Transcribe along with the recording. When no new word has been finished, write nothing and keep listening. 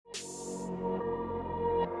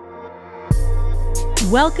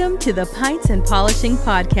Welcome to the Pints and Polishing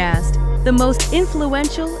Podcast, the most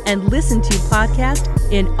influential and listened to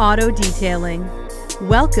podcast in auto detailing.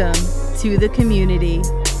 Welcome to the community.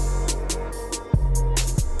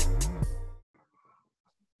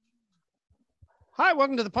 Hi,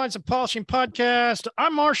 welcome to the Pints and Polishing Podcast.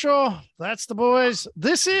 I'm Marshall. That's the boys.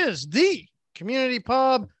 This is the community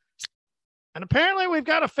pub. And apparently we've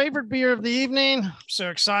got a favorite beer of the evening. I'm so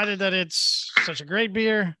excited that it's such a great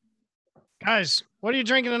beer. Guys, what are you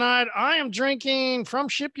drinking tonight? I am drinking from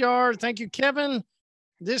Shipyard. Thank you, Kevin.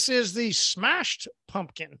 This is the Smashed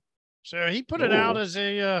Pumpkin. So he put it out as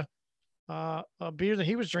a beer that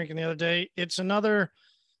he was drinking the other day. It's another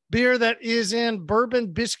beer that is in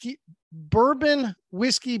bourbon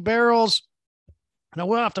whiskey barrels. And I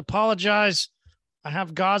will have to apologize. I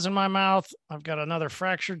have gauze in my mouth. I've got another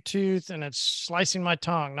fractured tooth and it's slicing my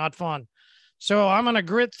tongue. Not fun. So I'm going to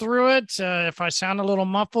grit through it. If I sound a little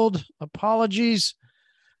muffled, apologies.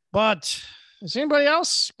 But has anybody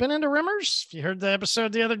else been into rimmers? If you heard the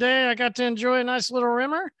episode the other day, I got to enjoy a nice little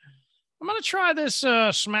rimmer. I'm going to try this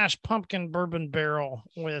Smashed Pumpkin bourbon barrel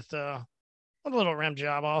with a little rim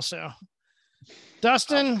job also.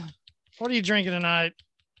 Dustin, what are you drinking tonight?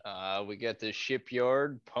 We got the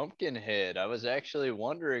Shipyard Pumpkinhead. I was actually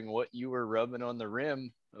wondering what you were rubbing on the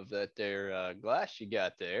rim of that there glass you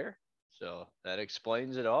got there. So that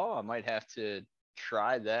explains it all. I might have to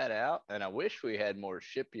try that out. And I wish we had more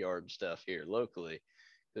Shipyard stuff here locally.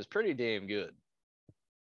 It's pretty damn good.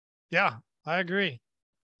 Yeah, I agree.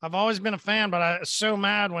 I've always been a fan, but I was so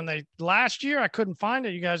mad when last year I couldn't find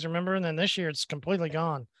it. You guys remember? And then this year it's completely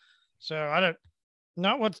gone. So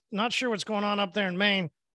not sure what's going on up there in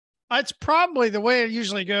Maine. It's probably the way it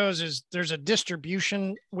usually goes is there's a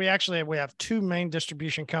distribution. We have two main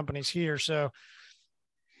distribution companies here. So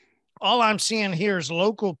all I'm seeing here is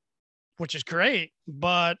local, which is great,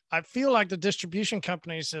 but I feel like the distribution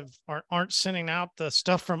companies aren't sending out the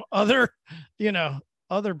stuff from other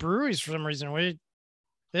breweries for some reason.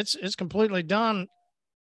 It's completely done.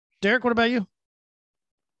 Derek, what about you?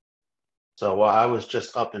 So I was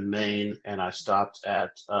just up in Maine and I stopped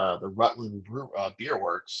at the Rutland Beer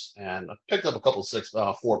Works and I picked up a couple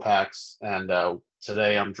 4-packs. And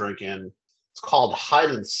today I'm drinking, it's called Hide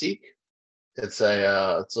and Seek. It's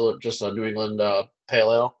just a New England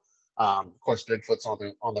pale ale. Of course, Bigfoot's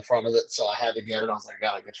on the front of it, so I had to get it. I was like,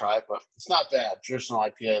 I gotta try it, but it's not bad. Traditional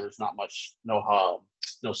IPA. There's not much, no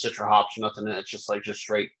citra hops or nothing in it. It's just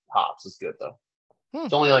straight hops. It's good though.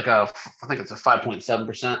 It's only I think it's a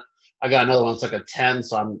 5.7%. I got another one that's like a 10,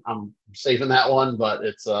 so I'm saving that one, but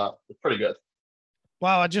it's pretty good.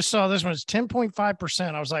 Wow, I just saw this one. It's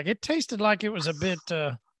 10.5%. I was like, it tasted like it was a bit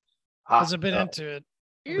into it.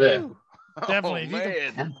 Yeah. Definitely.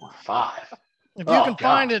 10.5. If you can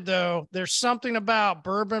find it though, there's something about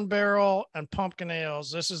bourbon barrel and pumpkin ales.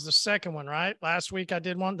 This is the second one, right? Last week I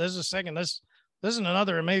did one. This is the second. This is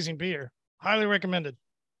another amazing beer. Highly recommended.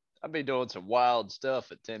 I'd be doing some wild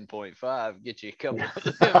stuff at 10.5. Get you a couple of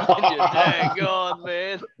them and you're daggone,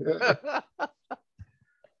 man.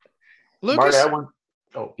 Lucas?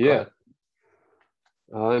 Yeah.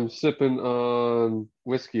 I'm sipping on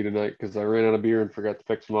whiskey tonight because I ran out of beer and forgot to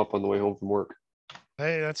pick some up on the way home from work.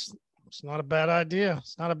 Hey, it's not a bad idea.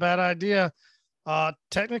 It's not a bad idea.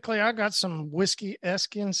 Technically, I got some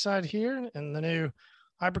whiskey-esque inside here in the new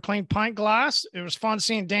Hyperclean pint glass. It was fun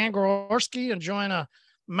seeing Dan Gorski enjoying a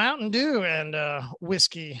Mountain Dew and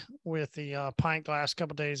whiskey with the pint glass a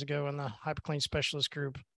couple days ago in the Hyperclean specialist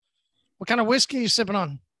group. What kind of whiskey are you sipping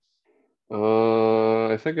on?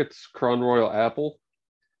 I think it's Crown Royal Apple.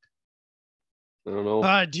 I don't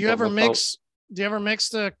know. Do you ever mix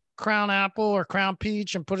the Crown Apple or Crown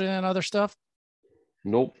Peach and put it in other stuff?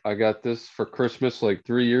 Nope. I got this for Christmas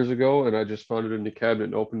 3 years ago, and I just found it in the cabinet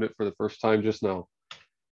and opened it for the first time just now.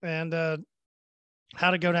 And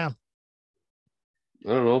how'd it go down? I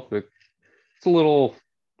don't know. It's a little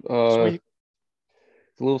sweet.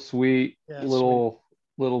 It's a little sweet, Yeah,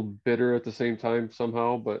 little bitter at the same time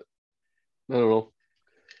somehow, but I don't know.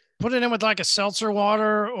 Put it in with a seltzer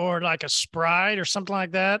water or a Sprite or something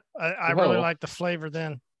like that. I really like the flavor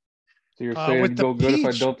then. So you're saying it'd go good if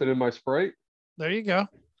I dumped it in my Sprite? There you go.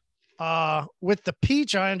 With the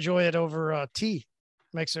peach, I enjoy it over tea.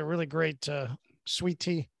 Makes a really great sweet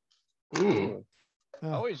tea. Ooh. I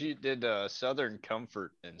always did Southern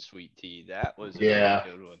Comfort and sweet tea. That was a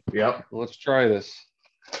good one. Yep. Let's try this.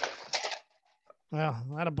 Well,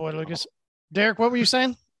 attaboy, Lucas. Derek, what were you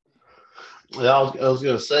saying? Well, I was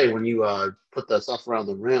going to say, when you put that stuff around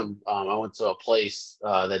the rim, I went to a place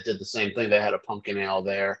that did the same thing. They had a pumpkin ale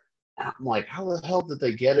there. And I'm like, how the hell did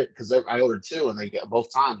they get it? Because I ordered two, and they get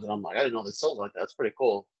both times. And I'm like, I didn't know they sold like that. That's pretty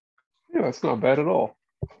cool. Yeah, that's not bad at all.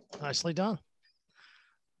 Nicely done.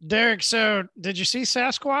 Derek, so did you see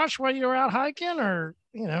Sasquatch while you were out hiking, or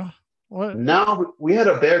what? No, we had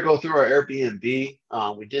a bear go through our Airbnb.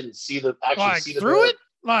 We didn't Like see the through bear. it?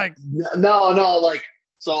 Like No, like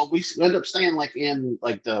so we ended up staying like in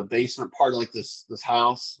like the basement part of like this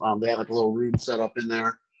house. They had like a little room set up in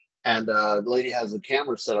there, and the lady has a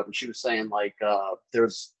camera set up, and she was saying like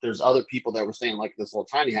there's other people that were staying like this little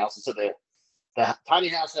tiny house, and so the tiny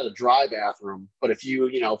house had a dry bathroom, but if you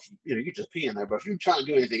you just pee in there. But if you're trying to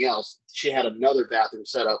do anything else, she had another bathroom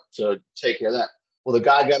set up to take care of that. Well, the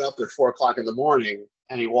guy got up at 4 o'clock in the morning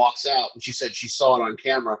and he walks out, and she said she saw it on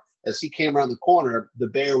camera. As he came around the corner, the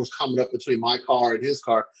bear was coming up between my car and his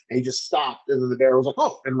car, and he just stopped. And then the bear was like,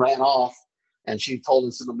 oh, and ran off. And she told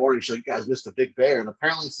us in the morning, she's like, you guys missed a big bear. And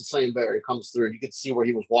apparently it's the same bear. He comes through, and you could see where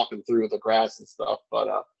he was walking through the grass and stuff. But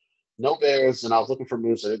no bears, and I was looking for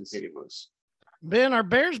moose. I didn't see any moose. Ben, are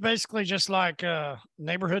bears basically just like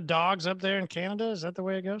neighborhood dogs up there in Canada? Is that the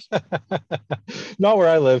way it goes? Not where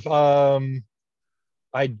I live.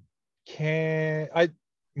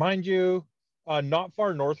 Mind you, not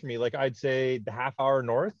far north from me, like I'd say the half hour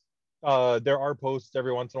north. There are posts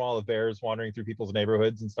every once in a while of bears wandering through people's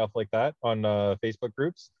neighborhoods and stuff like that on Facebook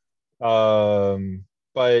groups.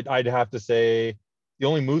 But I'd have to say the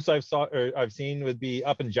only moose I've seen would be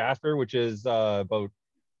up in Jasper, which is about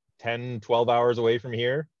 10-12 hours away from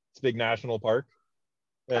here. It's a big national park.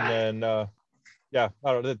 And then yeah,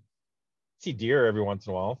 I don't know, see deer every once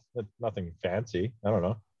in a while, but nothing fancy. I don't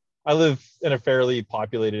know. I live in a fairly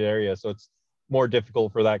populated area, so it's more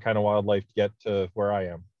difficult for that kind of wildlife to get to where I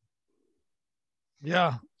am.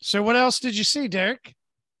 Yeah. So what else did you see, Derek?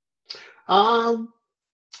 Let's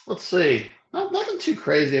see. Nothing too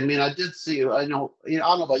crazy. I mean, I did see. I don't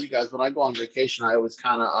know about you guys. When I go on vacation, I always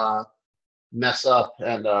kind of mess up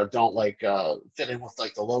and don't like fit in with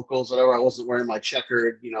like the locals, whatever. I wasn't wearing my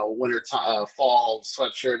checkered, winter fall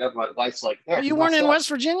sweatshirt. And my wife's like, Oh, you weren't in West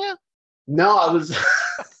Virginia? No, I was.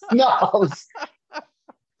 No, I was.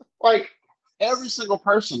 Like every single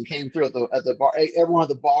person came through at the bar. Everyone at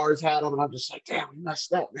the bars had them, and I'm just like, damn, we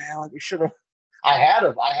messed up, man. Like we should have. I had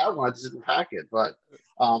them. I had one. I just didn't pack it, but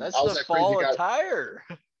That's I was the that crazy fall guy. attire.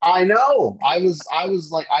 I know. I was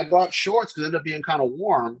like, I brought shorts because it ended up being kind of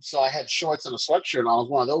warm, so I had shorts and a sweatshirt, and I was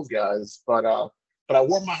one of those guys. But I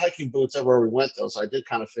wore my hiking boots everywhere we went, though, so I did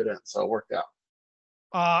kind of fit in, so it worked out.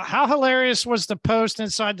 How hilarious was the post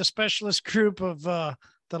inside the specialist group of the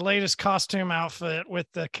latest costume outfit with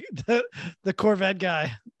the Corvette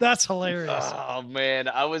guy? That's hilarious. Oh man,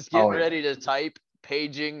 I was getting ready to type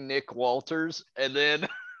paging Nick Walters, and then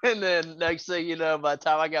next thing you know, by the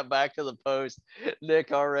time I got back to the post,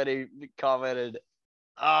 Nick already commented,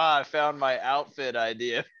 I found my outfit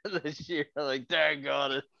idea for this year. Like, dang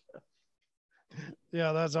on it.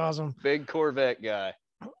 Yeah, that's awesome. Big Corvette guy.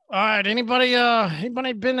 All right. Anybody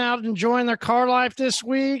been out enjoying their car life this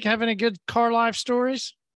week? Have any good car life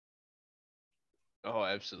stories? Oh,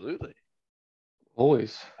 absolutely.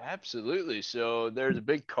 Always. Absolutely. So there's a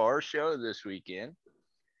big car show this weekend.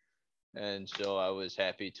 And so I was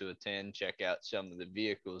happy to attend, check out some of the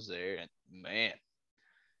vehicles there. And man,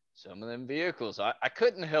 some of them vehicles, I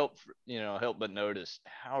couldn't help but notice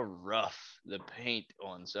how rough the paint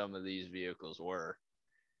on some of these vehicles were.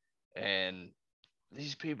 And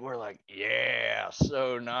these people were like, yeah,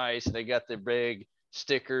 so nice. They got the big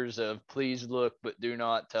stickers of please look, but do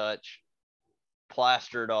not touch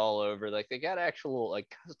plastered all over. Like they got actual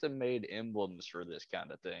like custom made emblems for this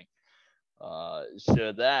kind of thing.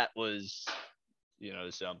 So that was,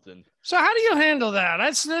 something. So how do you handle that?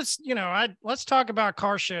 Let's talk about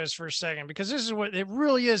car shows for a second, because this is what it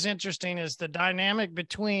really is interesting, is the dynamic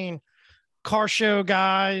between car show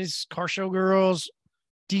guys, car show girls,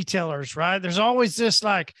 detailers, right? There's always this,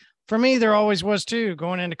 like, for me, there always was too,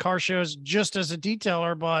 going into car shows just as a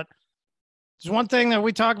detailer. But there's one thing that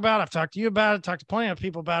we talk about. I've talked to you about it, talked to plenty of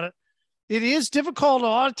people about it. It is difficult a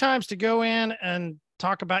lot of times to go in and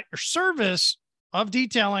talk about your service of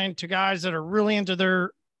detailing to guys that are really into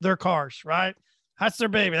their cars, right? That's their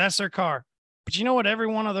baby. That's their car. But you know what every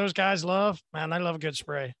one of those guys love? Man, they love a good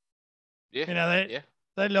spray. Yeah.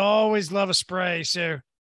 They always love a spray. So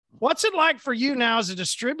what's it like for you now as a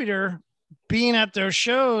distributor, being at those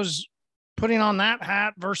shows, putting on that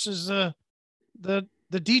hat versus the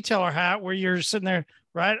detailer hat, where you're sitting there,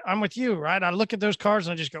 right? I'm with you, right? I look at those cars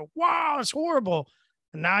and I just go, wow, it's horrible.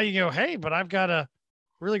 And now you go, hey, but I've got a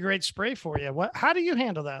really great spray for you. How do you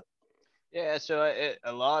handle that? Yeah, so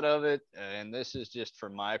a lot of it, and this is just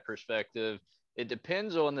from my perspective, it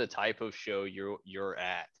depends on the type of show you're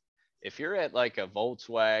at. If you're at like a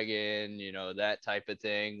Volkswagen, that type of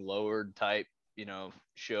thing, lowered type,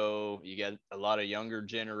 show. You got a lot of younger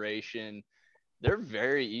generation. They're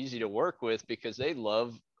very easy to work with because they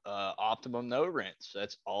love optimum no rinse.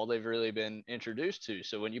 That's all they've really been introduced to.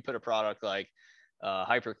 So when you put a product like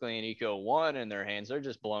HyperClean Eco 1 in their hands, they're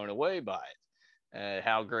just blown away by it.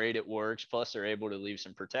 How great it works. Plus, they're able to leave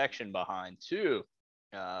some protection behind too.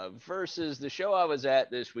 Versus the show I was at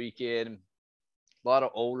this weekend, a lot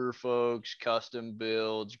of older folks, custom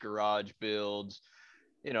builds, garage builds,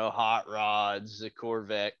 hot rods, the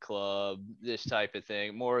Corvette Club, this type of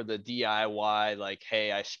thing. More of the DIY, like,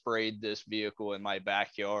 hey, I sprayed this vehicle in my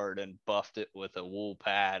backyard and buffed it with a wool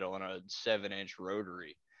pad on a 7-inch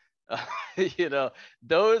rotary.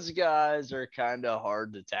 Those guys are kind of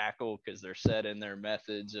hard to tackle because they're set in their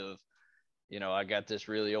methods of, I got this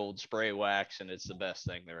really old spray wax and it's the best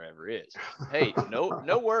thing there ever is. Hey,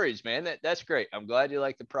 no worries, man. That's great. I'm glad you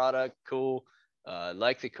like the product. Cool.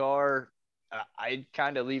 Like the car. I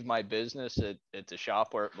kind of leave my business at the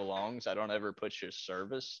shop where it belongs. I don't ever push a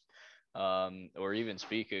service or even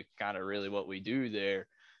speak of kind of really what we do there.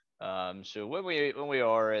 So when we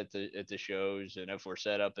are at the shows, and if we're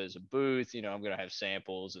set up as a booth, I'm going to have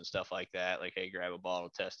samples and stuff like that. Like, hey, grab a bottle,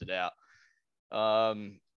 test it out.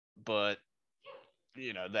 But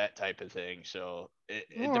that type of thing. So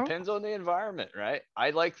it depends on the environment, right? I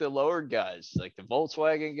like the lowered guys, like the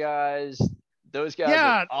Volkswagen guys. Those guys.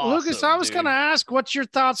 Yeah, awesome, Lucas, I was going to ask what your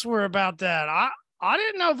thoughts were about that. I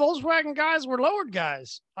didn't know Volkswagen guys were lowered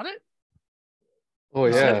guys. I didn't. Oh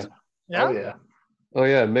yeah. Yeah. Oh yeah. Oh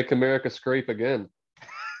yeah. Make America scrape again.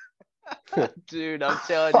 Dude, I'm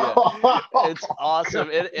telling you, it's awesome.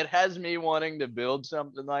 It has me wanting to build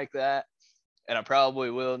something like that, and I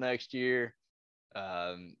probably will next year.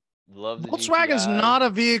 Love the Volkswagen's GTI. not a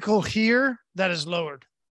vehicle here that is lowered.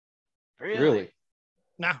 Really?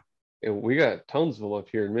 No. Yeah, we got Townsville up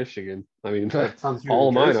here in Michigan. I mean, Townsville,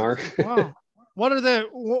 all mine Jersey. are. Wow. What are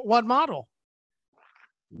what model?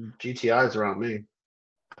 GTIs around me.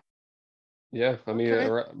 Yeah, I mean,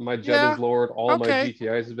 Okay. my Jetta's lowered. All my Okay.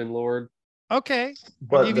 GTIs have been lowered. Okay.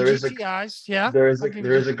 But there is GTIs. Yeah. there is I'll give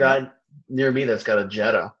there you is a GTI. guy near me that's got a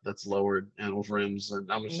Jetta that's lowered and with rims,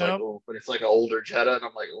 and I'm just like, Nope. oh, but it's like an older Jetta, and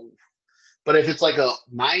I'm like, oh. But if it's like a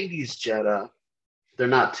 '90s Jetta, they're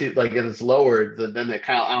not too like if it's lowered, then they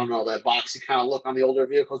kind of, I don't know, that boxy kind of look on the older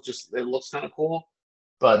vehicles, just it looks kind of cool.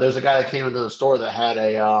 But there's a guy that came into the store that had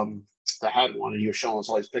one, and he was showing us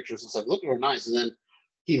all these pictures. It's like, look, they're nice. And then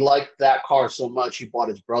he liked that car so much, he bought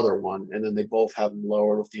his brother one, and then they both have them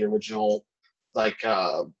lowered with the original like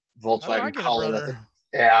Volkswagen I get it, color. brother.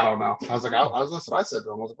 Yeah, I don't know. I was like, that's what I said to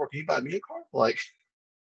him. I was like, bro, can you buy me a car? Like,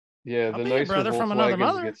 Yeah, I'll the be your nicer brother from another Volkswagens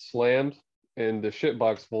mother. get slammed, and the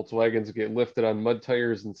shitbox Volkswagens get lifted on mud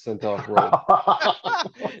tires and sent off road.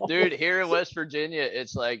 Dude, here in West Virginia,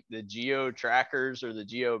 it's like the Geo Trackers or the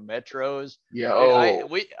Geo Metros. yeah. Dude,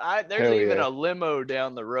 Oh, there's Hell even yeah. a limo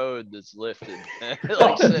down the road that's lifted, like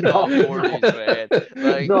sitting off 40s, man.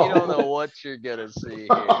 Like, No. you don't know what you're gonna see here,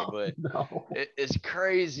 but no. it's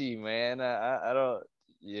crazy, man. I don't,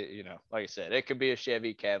 like I said, it could be a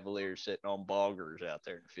Chevy Cavalier sitting on boggers out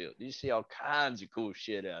there in the field. You see all kinds of cool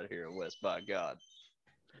shit out here in West, by God.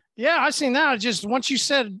 Yeah, I seen that. Just once you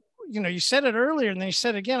said, you said it earlier and then you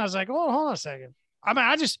said it again. I was like, oh, hold on a second. I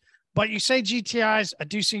mean, but you say GTIs. I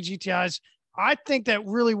do see GTIs. I think that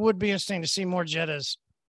really would be interesting to see more Jettas.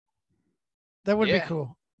 That would be Yeah.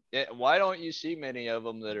 cool. Yeah, why don't you see many of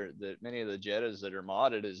them many of the Jettas that are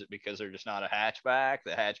modded? Is it because they're just not a hatchback?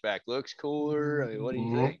 The hatchback looks cooler. I mean, what do you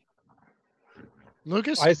Mhm. think?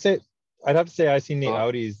 Lucas? I'd have to say I've seen the Oh.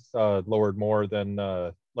 Audis lowered more than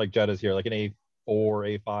like Jettas here, like an A4,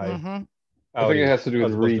 A5. Mhm. I think it has to do with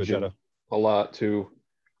as opposed to a region Jetta. a lot too.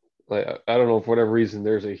 Like I don't know, for whatever reason,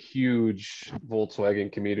 there's a huge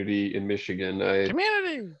Volkswagen community in Michigan.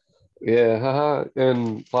 Community. Yeah, haha,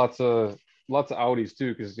 and lots of Audis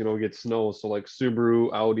too, because we get snow. So like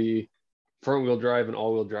Subaru, Audi, front wheel drive and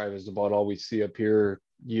all wheel drive is about all we see up here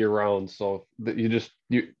year round. So you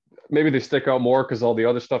maybe they stick out more because all the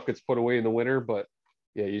other stuff gets put away in the winter. But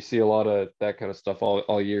yeah, you see a lot of that kind of stuff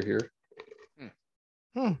all year here.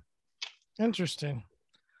 Interesting.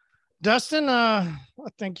 Dustin, I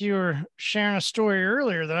think you were sharing a story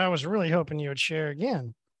earlier that I was really hoping you would share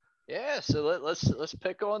again. Yeah, so let's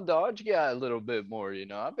pick on Dodge Guy a little bit more.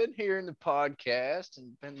 I've been hearing the podcast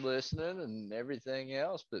and been listening and everything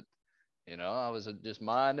else, but I was just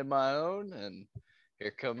minding my own, and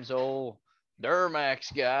here comes old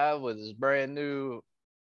Duramax guy with his brand new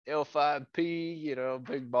L5P,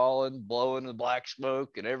 big ballin', blowing the black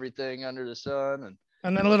smoke and everything under the sun,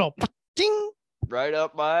 And then a little ding. right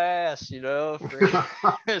up my ass, Soon,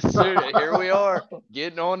 here we are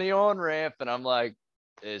getting on the on ramp, and I'm like,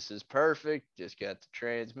 this is perfect. Just got the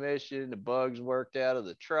transmission, the bugs worked out of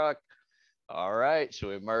the truck. All right, so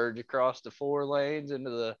we merge across the 4 lanes into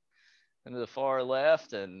the far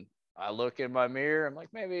left, and I look in my mirror. I'm like,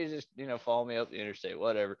 maybe he's just, follow me up the interstate,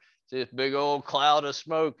 whatever. It's this big old cloud of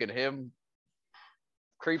smoke and him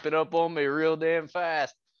creeping up on me real damn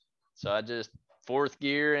fast. So I just 4th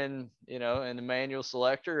gear in the manual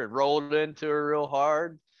selector and rolled into her real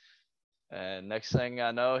hard. And next thing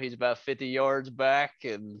I know, he's about 50 yards back,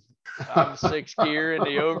 and I'm 6th gear in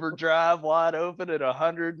the overdrive, wide open at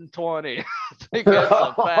 120. I think that's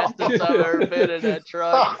the fastest I've ever been in that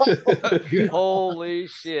truck. Holy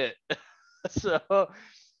shit. So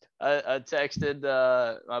I texted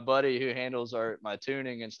my buddy who handles my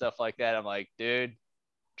tuning and stuff like that. I'm like, dude,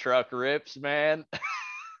 truck rips, man.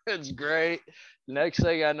 It's great. Next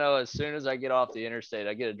thing I know, as soon as I get off the interstate,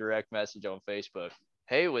 I get a direct message on Facebook.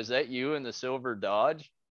 Hey, was that you in the silver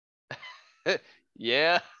Dodge?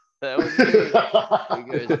 Yeah, that was me.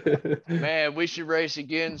 He goes, man, we should race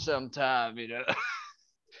again sometime,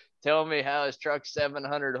 Tell me how his truck's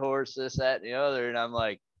 700 horse, this, that, and the other. And I'm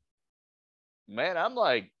like, man, I'm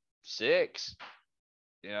like 6,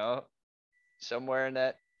 somewhere in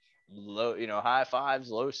that low, high 5s,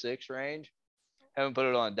 low 6 range. Haven't put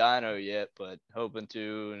it on dyno yet, but hoping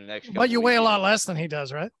to in the next couple But you weigh a weekends. lot less than he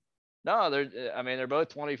does, right? No, they're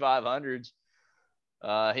both 2500s.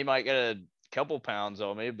 He might get a couple pounds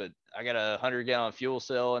on me, but I got a 100-gallon fuel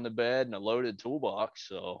cell in the bed and a loaded toolbox,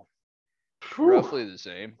 so roughly the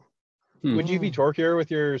same. Would you be torquier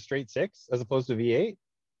with your straight 6 as opposed to V8?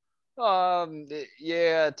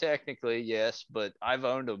 Yeah, technically yes, but I've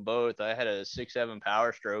owned them both. I had a 6.7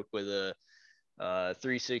 Power Stroke with a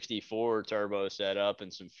 364 turbo setup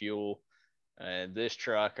and some fuel, and this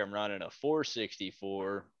truck I'm running a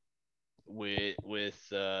 464 with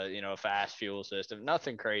a fast fuel system,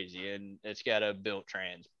 nothing crazy, and it's got a built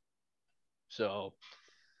trans. So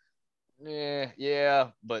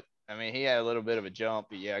yeah, but I mean, he had a little bit of a jump,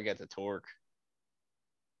 but yeah, I got the torque.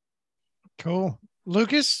 Cool.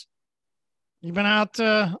 Lucas, you been out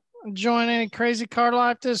enjoying any crazy car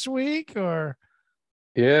life this week, or?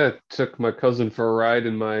 Yeah, took my cousin for a ride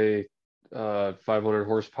in my 500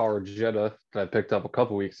 horsepower Jetta that I picked up a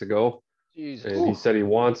couple weeks ago. Jesus. And he said he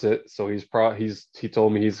wants it, so he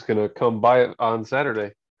told me he's gonna come buy it on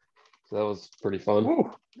Saturday. So that was pretty fun.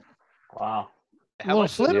 Ooh. Wow. How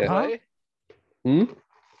much does it huh? weigh?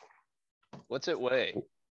 What's it weigh?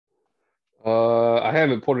 I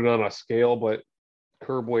haven't put it on a scale, but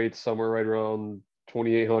curb weight's somewhere right around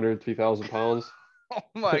 2,800, 3,000 pounds. Oh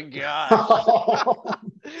my god.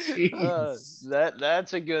 Jeez.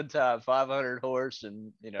 That's a good time. 500 horse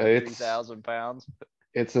and 3,000 pounds.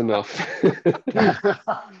 It's enough.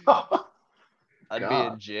 I'd be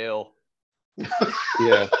in jail.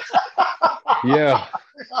 Yeah. Yeah.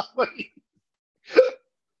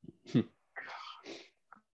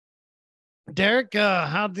 Derek,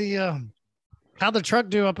 how'd the truck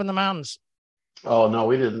do up in the mountains? Oh no,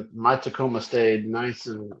 we didn't. My Tacoma stayed nice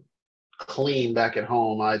and clean back at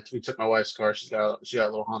home. We took my wife's car. She got a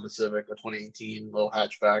little Honda Civic, a 2018 little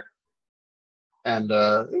hatchback, and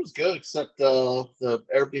it was good. Except the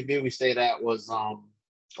Airbnb we stayed at was a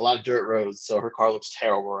lot of dirt roads, so her car looks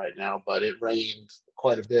terrible right now. But it rained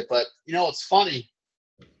quite a bit. But it's funny.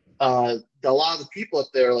 A lot of the people up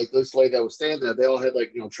there, like this lady that was staying there, they all had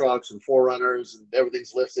trucks and 4Runners, and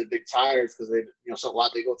everything's lifted, big tires, because they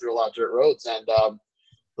they go through a lot of dirt roads. And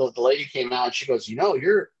the lady came out and she goes,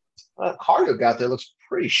 your car you got there looks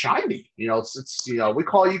pretty shiny. It's we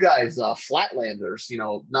call you guys flatlanders.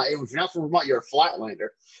 Not if you're not from Vermont, you're a flatlander.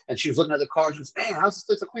 And she was looking at the car. She goes, man, how's this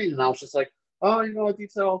place so clean? And I was just like, oh, I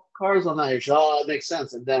detail cars on that. Oh, it makes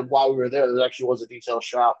sense. And then while we were there actually was a detail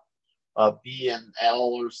shop. B&L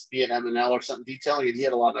or B&M&L or something detailing, and he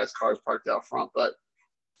had a lot of nice cars parked out front. But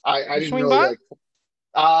I didn't really like.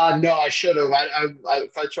 No, I should have.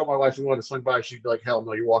 If I told my wife we wanted to swing by, she'd be like, "Hell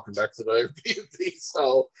no, you're walking back to the Airbnb."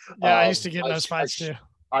 So yeah, I used to get in those fights too.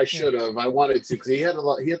 I should have. I wanted to because he had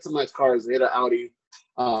He had some nice cars. He had an Audi,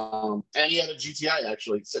 and he had a GTI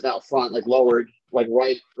actually sitting out front, lowered,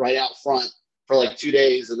 right out front for 2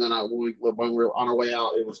 days, and then when we were on our way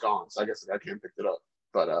out, it was gone. So I guess the guy came and picked it up.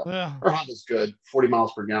 But our Honda's good, 40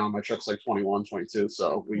 miles per gallon. My truck's 21, 22.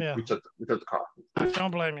 So we took the car.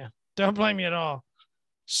 Don't blame you. Don't blame you at all.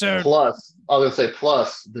 So plus, I was gonna say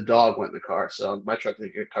the dog went in the car, so my truck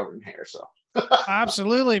didn't get covered in hair. So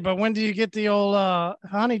absolutely. But when do you get the old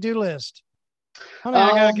honey-do list? Honey, I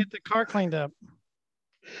gotta get the car cleaned up.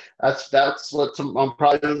 That's what I'm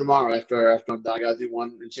probably doing tomorrow. After I'm done, I gotta do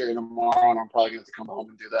one interior tomorrow, and I'm probably gonna have to come home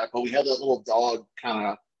and do that. But we had that little dog kind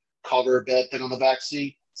of cover bed thing on the back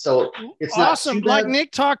seat, So it's not awesome. too bad. Like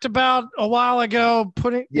Nick talked about a while ago,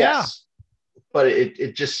 putting Yes. But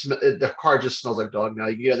it just the car just smells like dog now.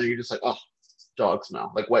 You get there, you're just like, oh, dog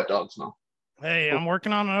smell, like wet dog smell. Hey, I'm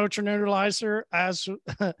working on an odor neutralizer as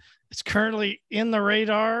it's currently in the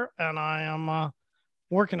radar, and I am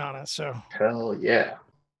working on it. So Hell yeah.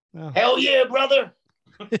 Hell yeah, brother.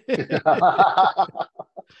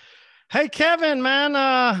 Hey, Kevin,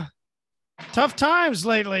 man, tough times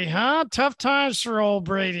lately, huh? Tough times for old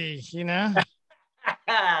Brady, you know?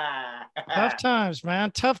 Tough times,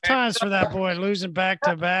 man. Tough times for that boy losing back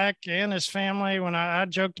to back and his family. When I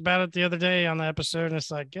joked about it the other day on the episode, and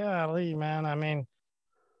it's like, golly, man. I mean,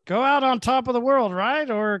 go out on top of the world, right?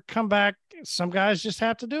 Or come back. Some guys just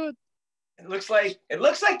have to do it. It looks like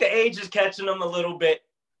the age is catching them a little bit,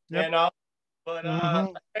 Yep. you know. But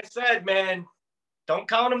like I said, man, don't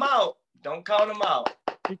count them out. Don't count them out.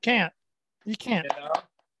 You can't. You can't. You know?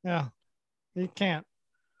 Yeah, you can't.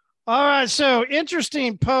 All right. So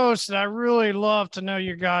interesting post that I really love to know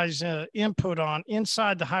your guys' input on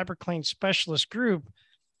inside the HyperClean specialist group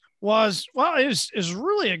was, well, is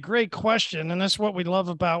really a great question. And that's what we love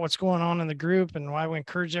about what's going on in the group and why we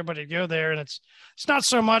encourage everybody to go there. And it's not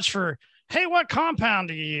so much for, hey, what compound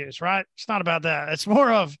do you use? Right. It's not about that. It's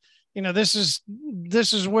more of, you know, this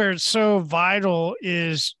is where it's so vital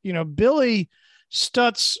is, you know, Billy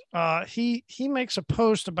Stutz, he makes a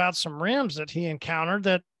post about some rims that he encountered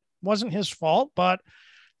that wasn't his fault, but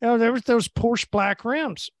you know, there was those Porsche black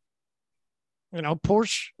rims. You know,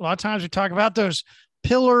 Porsche, a lot of times we talk about those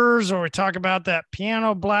pillars or we talk about that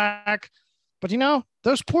piano black, but you know,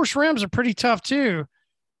 those Porsche rims are pretty tough too.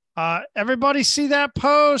 Everybody see that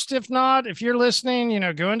post? If not, if you're listening, you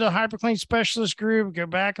know, go into the HyperClean specialist group, go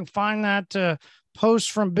back and find that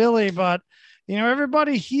post from Billy. But, you know,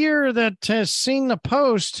 everybody here that has seen the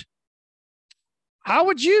post, how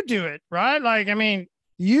would you do it? Right. Like, I mean,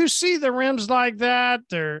 you see the rims like that.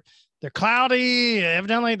 They're cloudy.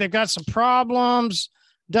 Evidently they've got some problems.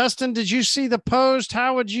 Dustin, did you see the post?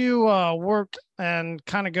 How would you work and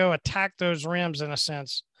kind of go attack those rims in a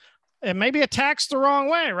sense? And maybe attacks the wrong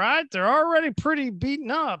way, right? They're already pretty beaten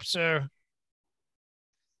up. So,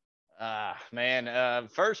 man,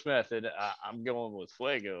 first method, I'm going with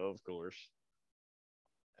Fuego, of course.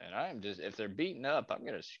 And I'm just, if they're beaten up, I'm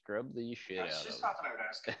going to scrub the shit out of them. I was just talking about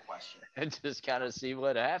asking a question. And just kind of see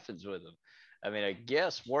what happens with them. I mean, I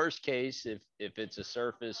guess worst case, if it's a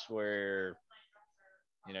surface where,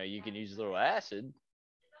 you know, you can use a little acid.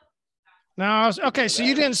 No, okay. So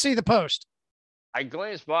you didn't see the post. I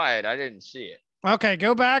glanced by it. I didn't see it. Okay,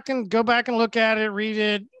 go back and look at it, read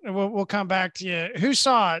it. And we'll come back to you. Who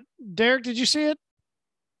saw it? Derek, did you see it?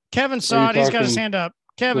 Kevin saw it. He's got his hand up.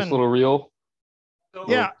 Kevin, This little reel.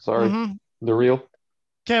 yeah. Oh, sorry, the reel.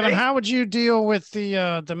 Kevin, how would you deal with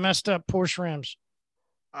the messed up Porsche rims?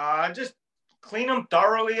 Just clean them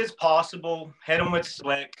thoroughly as possible. Hit them with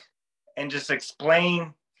slick, and just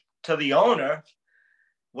explain to the owner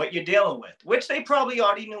what you're dealing with, which they probably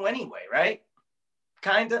already knew anyway, right?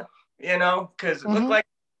 Kinda, you know, because it looked like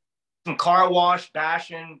some car wash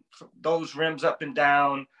bashing those rims up and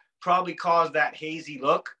down, probably caused that hazy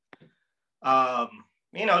look.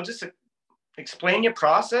 You know, just explain your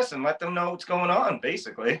process and let them know what's going on,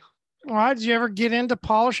 basically. All right. Did you ever get into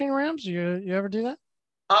polishing rims? You ever do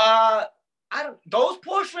that? Those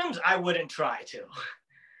Porsche rims, I wouldn't try to.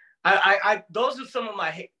 Those are some of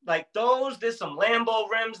my, like those, there's some Lambo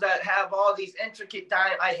rims that have all these intricate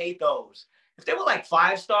I hate those. If they were like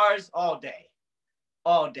 5 stars, all day.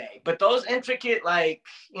 But those intricate, like,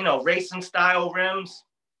 you know, racing style rims,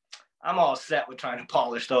 I'm all set with trying to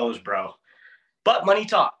polish those, bro. But money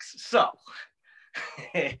talks. So.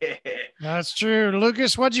 That's true.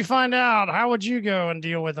 Lucas, what'd you find out? How would you go and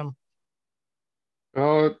deal with them?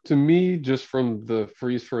 To me, just from the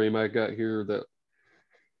freeze frame I got here, that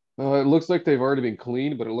it looks like they've already been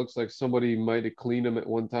cleaned, but it looks like somebody might have cleaned them at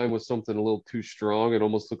one time with something a little too strong. It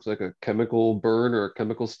almost looks like a chemical burn or a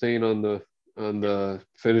chemical stain on the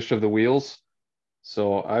finish of the wheels.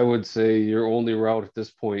 So I would say your only route at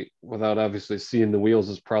this point, without obviously seeing the wheels,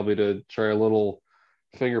 is probably to try a little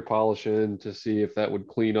finger polish in to see if that would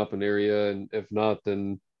clean up an area. And if not,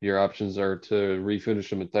 then your options are to refinish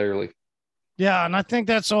them entirely. Yeah, and I think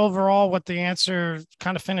that's overall what the answer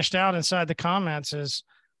kind of finished out inside the comments is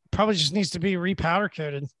probably just needs to be repowder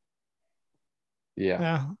coated.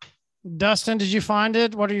 Yeah. Dustin, did you find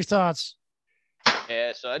it? What are your thoughts?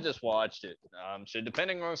 Yeah, so I just watched it. So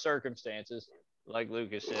depending on circumstances, like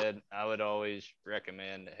Lucas said, I would always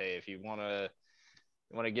recommend, hey, if you want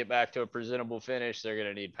to get back to a presentable finish, they're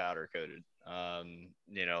going to need powder coated.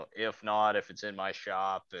 You know, if not, if it's in my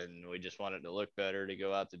shop and we just want it to look better to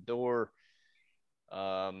go out the door,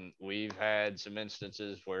 We've had some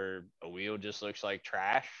instances where a wheel just looks like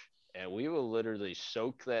trash, and we will literally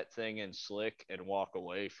soak that thing in slick and walk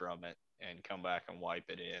away from it and come back and wipe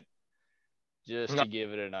it in just to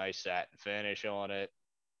give it a nice satin finish on it,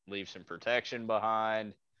 leave some protection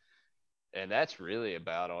behind. And that's really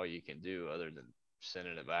about all you can do other than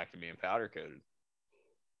sending it back to being powder coated.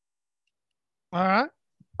 All right,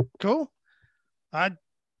 cool. I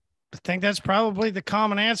think that's probably the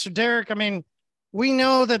common answer, Derek. I mean, we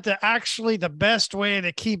know that the best way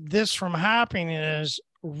to keep this from happening is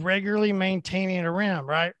regularly maintaining a rim,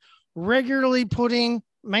 right?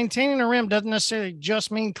 Maintaining a rim doesn't necessarily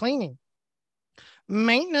just mean cleaning.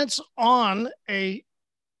 Maintenance on a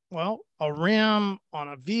rim, on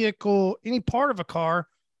a vehicle, any part of a car,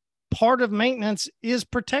 part of maintenance is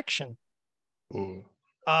protection.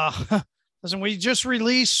 Listen, we just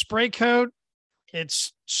released Spray Coat.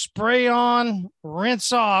 It's spray on,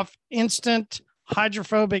 rinse off, instant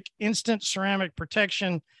hydrophobic, instant ceramic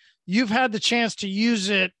protection. You've had the chance to use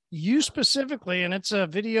it, you specifically, and it's a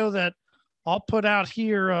video that I'll put out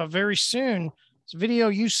here very soon. It's a video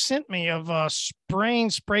you sent me of spraying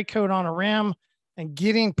Spray Coat on a rim and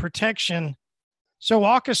getting protection. So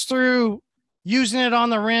walk us through using it on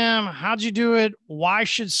the rim. How'd you do it? Why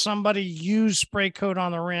should somebody use Spray Coat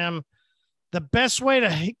on the rim? The best way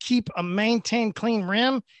to keep a maintained clean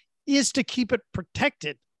rim is to keep it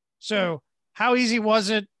protected. So how easy was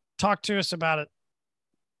it? Talk to us about it.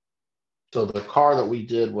 So the car that we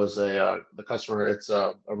did was the customer, it's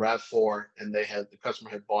a RAV4, and the customer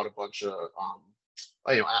had bought a bunch of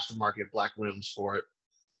aftermarket black rims for it.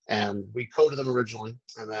 And we coated them originally,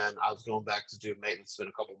 and then I was going back to do maintenance in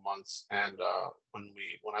a couple of months. And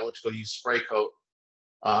when I went to go use Spray Coat,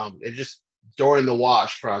 it just during the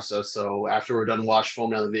wash process. So after we're done wash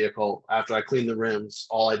foaming out of the vehicle, after I cleaned the rims,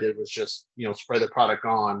 all I did was just spray the product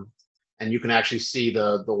on, and you can actually see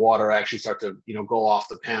the water actually start to go off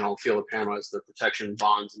the panel, feel the panel as the protection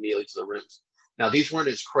bonds immediately to the rims. Now these weren't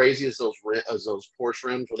as crazy as those Porsche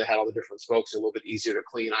rims where they had all the different spokes. They're a little bit easier to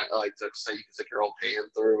clean. I like to say you can stick your whole hand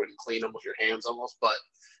through and clean them with your hands almost. But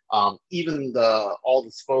even all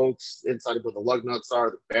the spokes inside of where the lug nuts are,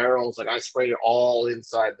 the barrels, like I sprayed it all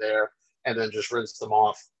inside there and then just rinse them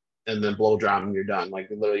off and then blow dry them and you're done. Like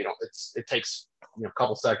literally, it takes a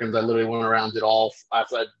couple seconds. I literally went around, did all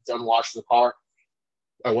after I'd done washing the car.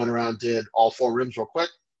 I went around, did all 4 rims real quick.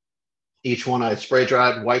 Each one I spray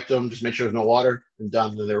dried, wiped them, just make sure there's no water, and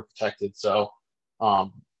done. And they were protected. So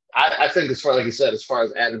I think as far, like you said, as far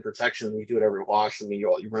as adding protection, you do it every wash. I mean,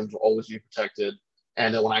 your rims will always be protected.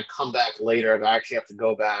 And then when I come back later, I actually have to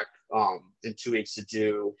go back in 2 weeks to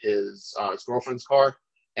do his girlfriend's car.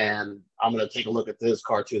 And I'm going to take a look at this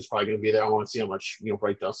car too. It's probably going to be there. I want to see how much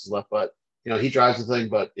brake dust is left. But he drives the thing,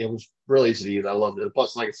 but it was really easy to use. I loved it.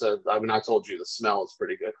 Plus, like I said, I mean, I told you the smell is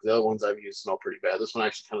pretty good. The other ones I've used smell pretty bad. This one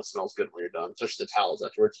actually kind of smells good when you're done, especially the towels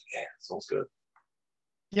afterwards. Yeah, it smells good.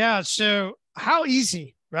 Yeah. So how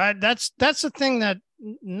easy, right? That's the thing that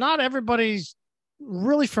not everybody's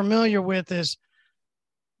really familiar with is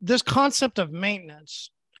this concept of maintenance.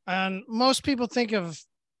 And most people think of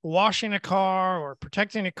washing a car or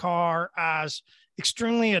protecting a car as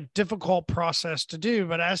extremely a difficult process to do.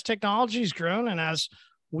 But as technology's grown and as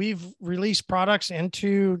we've released products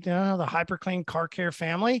into the HyperClean Car Care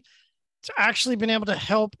family, it's actually been able to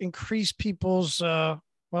help increase people's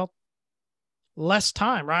less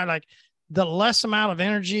time, right? Like the less amount of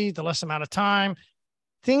energy, the less amount of time,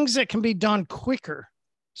 things that can be done quicker.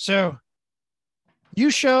 So you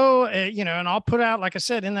show, and I'll put out, like I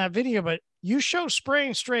said, in that video, but you show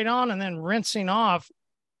spraying straight on and then rinsing off.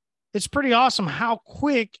 It's pretty awesome how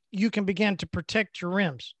quick you can begin to protect your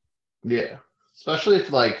rims. Yeah. Especially if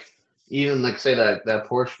say that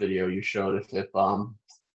Porsche video you showed, if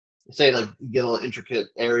say like you get little intricate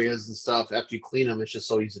areas and stuff, after you clean them, it's just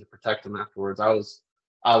so easy to protect them afterwards. I was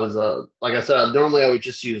like I said, normally I would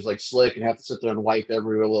just use like slick and have to sit there and wipe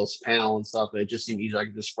every little panel and stuff. But it just seemed easy. I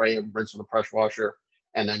could just spray them, rinse with a pressure washer,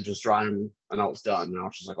 and then just dry them, and I was done. And I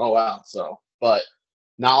was just like, oh wow. So, but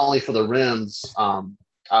not only for the rims,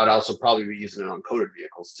 I would also probably be using it on coated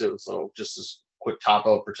vehicles too. So just this quick top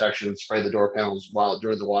out protection, spray the door panels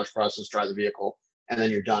during the wash process, dry the vehicle, and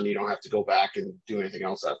then you're done. You don't have to go back and do anything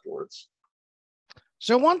else afterwards.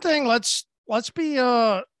 So one thing, let's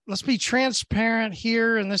be transparent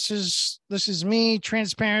here. And this is me,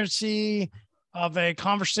 transparency of a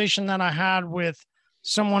conversation that I had with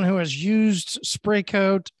someone who has used Spray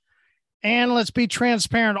Coat. And let's be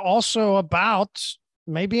transparent also about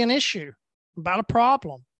maybe an issue, about a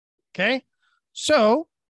problem. Okay. So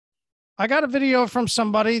I got a video from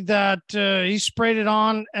somebody that he sprayed it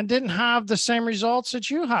on and didn't have the same results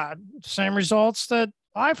that you had, same results that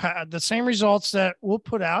I've had, the same results that we'll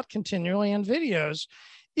put out continually in videos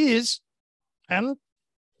and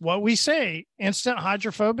what we say, instant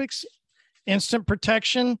hydrophobics, instant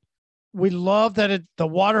protection. We love that the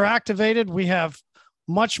water activated. We have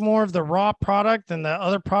much more of the raw product than the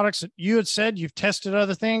other products that you had said. You've tested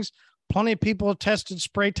other things. Plenty of people have tested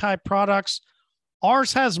spray type products.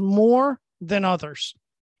 Ours has more than others.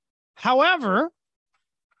 However,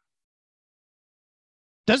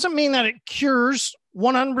 doesn't mean that it cures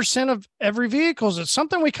 100% of every vehicle. It's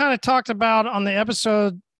something we kind of talked about on the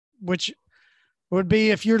episode, which would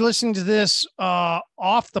be, if you're listening to this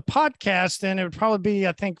off the podcast, then it would probably be,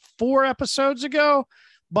 I think, 4 episodes ago.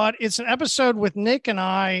 But it's an episode with Nick and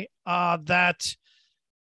I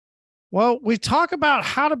we talk about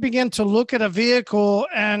how to begin to look at a vehicle,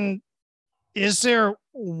 and is there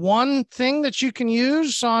one thing that you can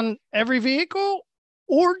use on every vehicle,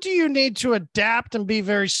 or do you need to adapt and be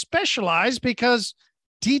very specialized, because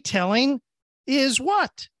detailing is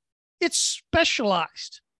what? It's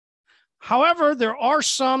specialized. However, there are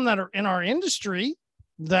some that are in our industry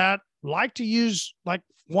that like to use like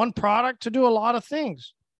one product to do a lot of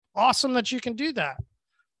things. Awesome that you can do that.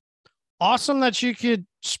 Awesome that you could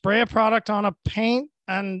spray a product on a paint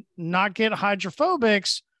and not get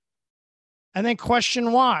hydrophobics, and then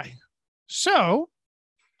question why. So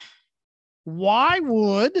why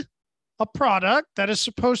would a product that is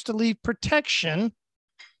supposed to leave protection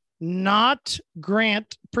not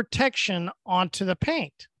grant protection onto the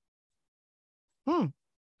paint?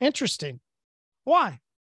 Interesting. Why?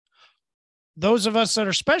 Those of us that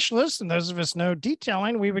are specialists and those of us know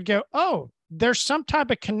detailing, we would go, oh, there's some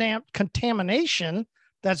type of contamination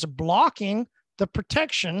that's blocking the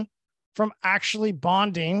protection from actually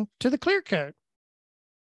bonding to the clear coat.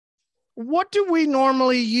 What do we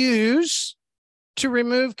normally use to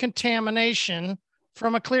remove contamination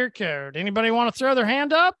from a clear coat? Anybody want to throw their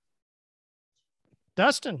hand up?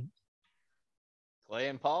 Dustin. Clay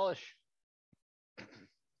and polish.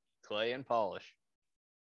 Clay and polish.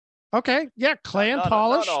 Okay. Yeah. Clay and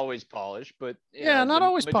polish. Not always polish, but yeah, not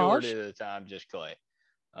always polish. Majority of the time, just clay.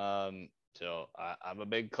 So I'm a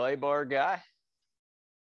big clay bar guy.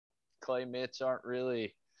 Clay mitts aren't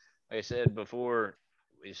really, like I said before,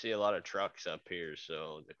 we see a lot of trucks up here,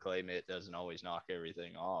 so the clay mitt doesn't always knock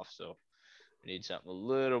everything off. So we need something a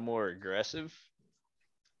little more aggressive.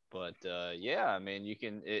 But yeah, I mean, you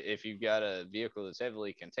can, if you've got a vehicle that's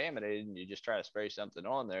heavily contaminated and you just try to spray something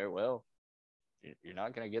on there, well, you're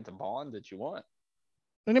not going to get the bond that you want.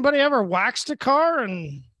 Anybody ever waxed a car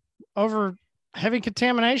and over heavy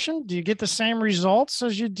contamination? Do you get the same results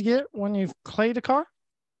as you get when you clayed a car?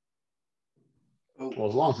 Well,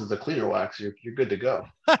 as long as it's a cleaner wax, you're good to go.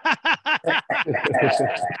 I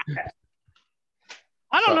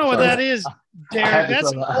don't know what that is, Derek.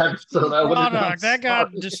 That's product that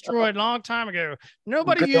got destroyed a long time ago.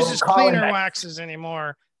 Nobody uses cleaner waxes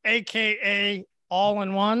anymore, aka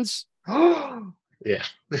all-in-ones. Yeah.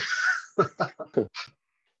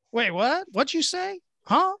 Wait, what? What'd you say?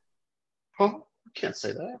 Huh? You can't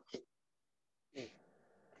say that.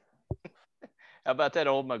 How about that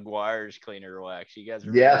old Meguiar's cleaner wax? You guys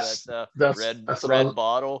remember that stuff? Red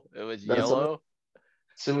bottle. It was yellow.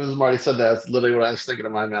 As soon as Marty said that, that's literally what I was thinking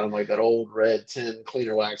in my mind. I'm like, that old red tin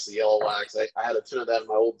cleaner wax, the yellow wax. I had a tin of that in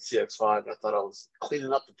my old CX-5. I thought I was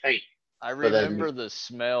cleaning up the paint. I remember the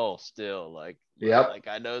smell still. Like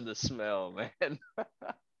I know the smell, man. All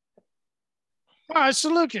right, so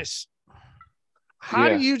Lucas, how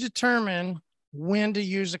do you determine when to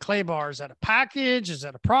use a clay bar? Is that a package? Is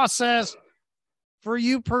that a process? For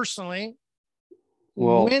you personally,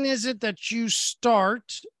 when is it that you start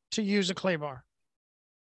to use a clay bar?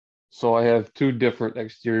 So I have 2 different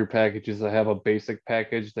exterior packages. I have a basic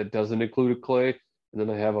package that doesn't include a clay, and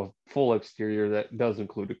then I have a full exterior that does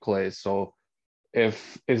include a clay. So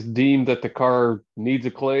if it's deemed that the car needs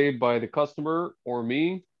a clay by the customer or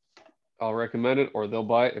me, I'll recommend it, or they'll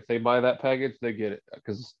buy it. If they buy that package, they get it.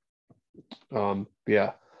 Because,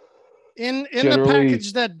 yeah. In the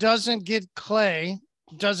package that doesn't get clay,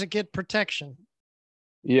 does it get protection?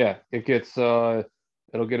 Yeah, it gets, it'll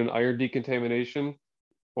get an iron decontamination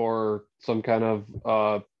or some kind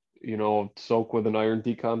of, soak with an iron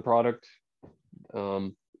decon product.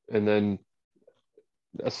 And then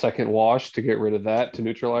a second wash to get rid of that, to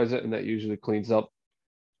neutralize it. And that usually cleans up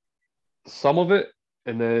some of it.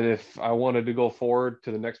 And then if I wanted to go forward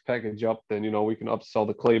to the next package up, then, we can upsell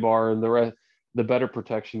the clay bar and the rest, the better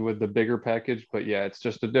protection with the bigger package. But yeah, it's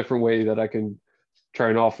just a different way that I can try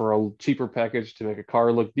and offer a cheaper package to make a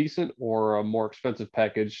car look decent, or a more expensive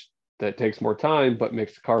package that takes more time but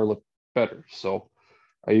makes the car look better. So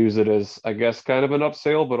I use it as, I guess, kind of an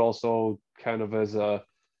upsell, but also kind of as a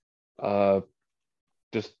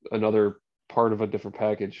just another part of a different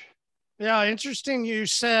package. Yeah, interesting. You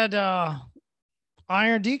said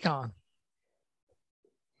iron decon,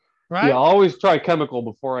 right? Yeah, I'll always try chemical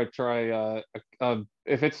before I try.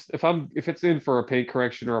 If it's in for a paint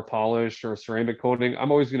correction or a polish or a ceramic coating,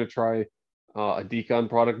 I'm always going to try a decon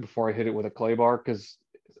product before I hit it with a clay bar, because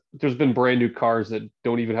there's been brand new cars that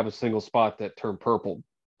don't even have a single spot that turn purple,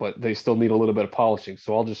 but they still need a little bit of polishing.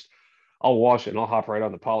 So I'll wash it and I'll hop right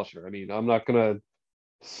on the polisher. I mean, I'm not gonna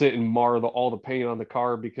sit and mar all the paint on the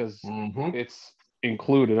car because Mhm. it's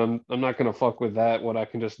included. I'm not gonna fuck with that when I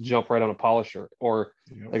can just jump right on a polisher. Or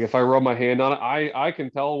Yep. like if I rub my hand on it, I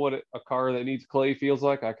can tell what a car that needs clay feels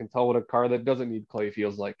like. I can tell what a car that doesn't need clay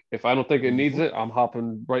feels like. If I don't think it needs it, I'm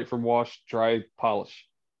hopping right from wash, dry, polish.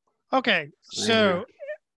 Okay, so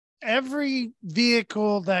every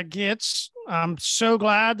vehicle that gets, I'm so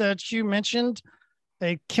glad that you mentioned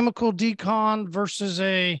a chemical decon versus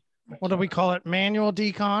a, what do we call it? Manual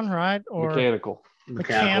decon, right? Or Mechanical.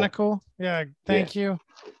 mechanical. Yeah. Thank you.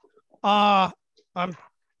 I'm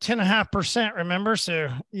 10.5%, remember? So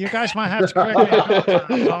you guys might have to correct me a couple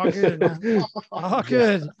times. All good, man. All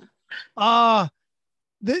good.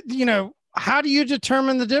 How do you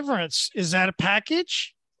determine the difference? Is that a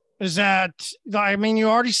package? Is that, I mean, you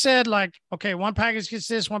already said like, okay, one package gets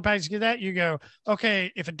this, one package gets that. You go,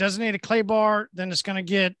 okay, if it doesn't need a clay bar, then it's going to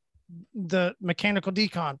get the mechanical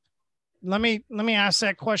decon. Let me ask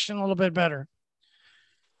that question a little bit better.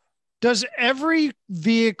 Does every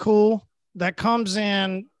vehicle that comes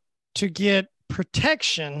in to get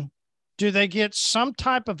protection, do they get some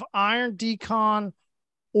type of iron decon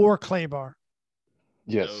or clay bar?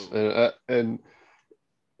 Yes, and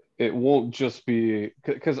it won't just be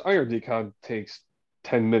because iron decon takes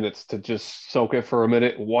 10 minutes to just soak it for a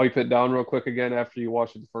minute, wipe it down real quick again after you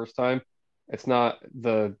wash it the first time. It's not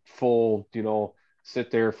the full,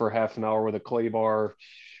 sit there for half an hour with a clay bar.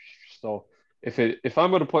 So if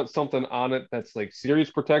I'm going to put something on it that's like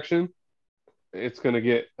serious protection, it's going to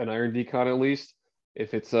get an iron decon at least.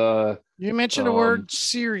 If it's you mentioned the word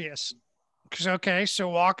serious. Okay, so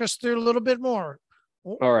walk us through a little bit more.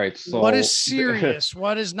 All right. So what is serious?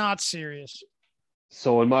 What is not serious?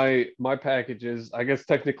 So in my packages, I guess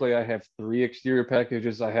technically I have 3 exterior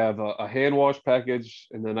packages. I have a hand wash package,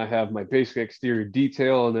 and then I have my basic exterior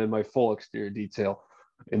detail, and then my full exterior detail.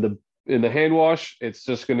 In the hand wash, it's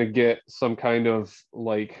just going to get some kind of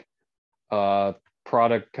like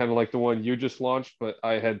product, kind of like the one you just launched, but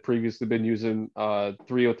I had previously been using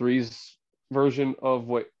 303's version of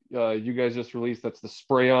what you guys just released. That's the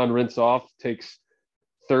spray on, rinse off. Takes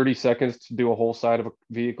 30 seconds to do a whole side of a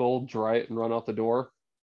vehicle, dry it and run out the door.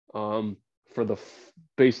 For the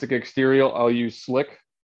basic exterior, I'll use Slick.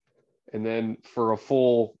 And then for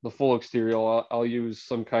the full exterior, I'll use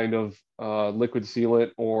some kind of liquid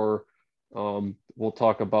sealant, or we'll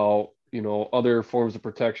talk about, other forms of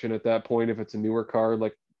protection at that point if it's a newer car.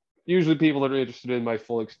 Like usually people that are interested in my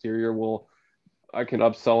full exterior I can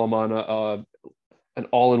upsell them on an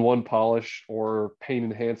all-in-one polish or paint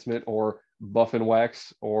enhancement or buff and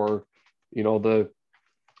wax, or the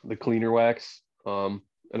cleaner wax. And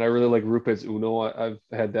I really like Rupes Uno. I've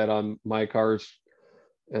had that on my cars,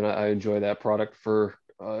 and I enjoy that product for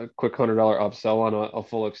a quick $100 upsell on a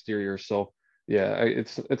full exterior. So yeah,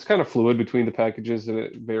 it's kind of fluid between the packages, and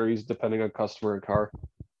it varies depending on customer and car.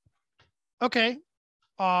 Okay,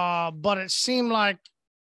 but it seemed like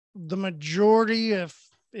the majority, if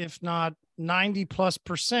not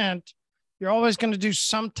 90+%, you're always going to do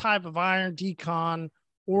some type of iron decon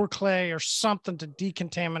or clay or something to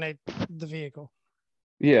decontaminate the vehicle.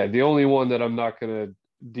 Yeah, the only one that I'm not going to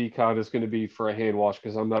decon is going to be for a hand wash,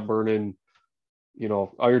 because I'm not burning,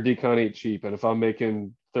 iron decon ain't cheap. And if I'm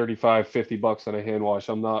making $35-$50 on a hand wash,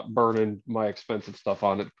 I'm not burning my expensive stuff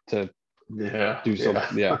on it to do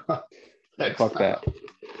something. Yeah. Fuck that.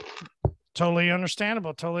 Totally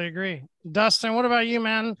understandable. Totally agree. Dustin, what about you,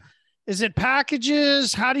 man? Is it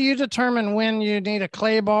packages? How do you determine when you need a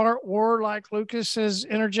clay bar, or like Lucas has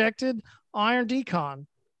interjected, iron decon?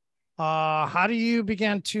 How do you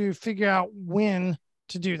begin to figure out when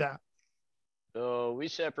to do that? So we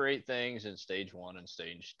separate things in stage 1 and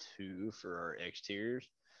stage 2 for our exteriors.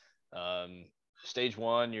 Stage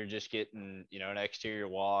 1, you're just getting, an exterior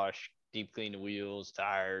wash, deep clean the wheels,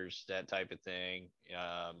 tires, that type of thing.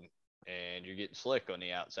 And you're getting slick on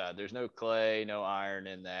the outside. There's no clay, no iron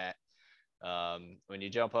in that. When you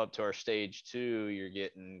jump up to our stage 2, you're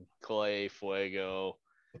getting clay, fuego,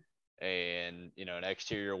 and an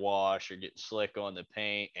exterior wash. You're getting slick on the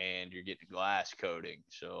paint, and you're getting glass coating.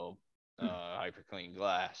 So hyper clean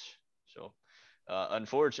glass. So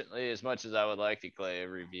unfortunately, as much as I would like to clay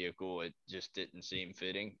every vehicle, it just didn't seem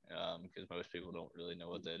fitting because most people don't really know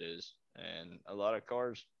what that is, and a lot of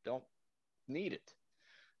cars don't need it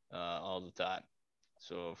all the time.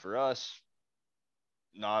 So for us,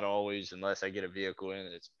 not always, unless I get a vehicle in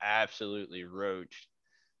that's absolutely roached,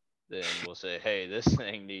 then we'll say, hey, this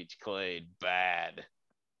thing needs clayed bad,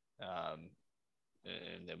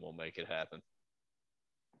 and then we'll make it happen.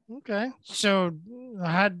 Okay. So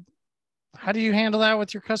how do you handle that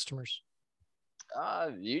with your customers?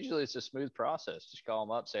 Usually it's a smooth process. Just call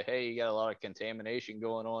them up, say, hey, you got a lot of contamination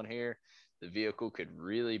going on here. The vehicle could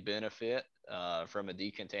really benefit from a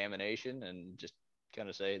decontamination, and just kind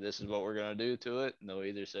of say, this is what we're going to do to it. And they'll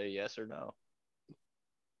either say yes or no.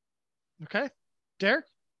 Okay. Derek?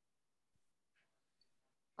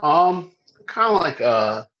 Kind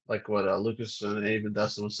of like what Lucas and even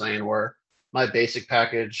Dustin was saying, where my basic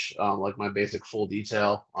package, like my basic full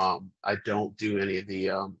detail, I don't do any of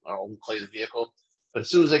the I won't clay the vehicle. But as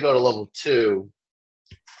soon as they go to level 2,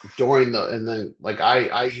 and then like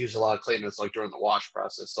I use a lot of clay mits like during the wash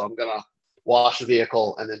process. So I'm gonna wash the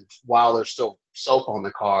vehicle, and then while there's still soap on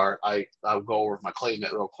the car, I'll go over with my clay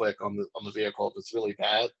mitt real quick on the vehicle if it's really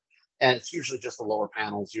bad. And it's usually just the lower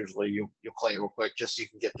panels. Usually you'll clay it real quick just so you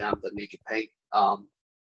can get down to the naked paint.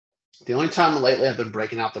 The only time lately I've been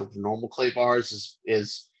breaking out the normal clay bars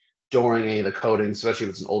is during any of the coatings, especially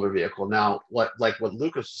if it's an older vehicle. Now, what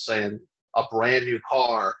Lucas was saying, a brand new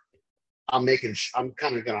car, I'm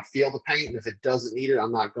kind of gonna feel the paint, and if it doesn't need it,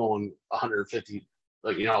 I'm not going 150,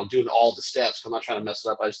 like doing all the steps. I'm not trying to mess it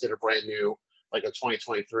up. I just did a brand new, like a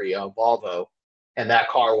 2023 Volvo, and that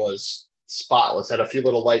car was spotless. Had a few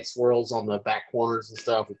little light swirls on the back corners and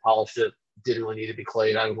stuff. We polished it. Didn't really need to be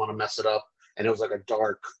clayed. I didn't want to mess it up. And it was like a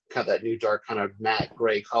dark, kind of that new dark kind of matte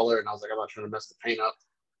gray color. And I was like, I'm not trying to mess the paint up.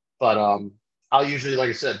 But I'll usually, like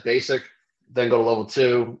I said, basic, then go to level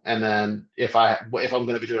 2. And then if I'm going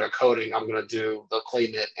to be doing a coating, I'm going to do the clay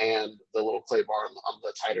mitt and the little clay bar on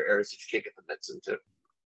the tighter areas that you can't get the mitts into.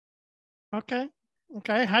 Okay.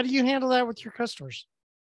 How do you handle that with your customers?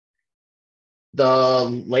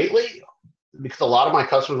 Lately, because a lot of my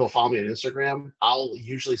customers will follow me on Instagram, I'll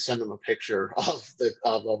usually send them a picture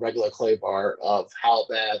of a regular clay bar of how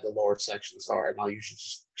bad the lower sections are, and I'll usually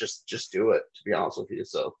just do it, to be honest with you.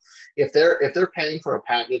 So if they're paying for a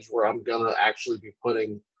package where I'm gonna actually be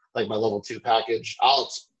putting like my level 2 package, a lot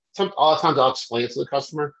of times I'll explain it to the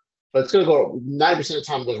customer, but it's gonna go 90% of the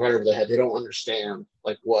time it goes right over their head. They don't understand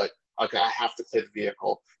like what. Okay, I have to clay the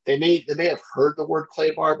vehicle. They may have heard the word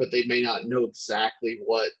clay bar, but they may not know exactly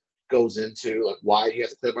what goes into like why you have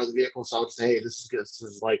to clay bar the vehicle. So I would say, hey, this is good. This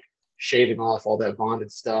is like shaving off all that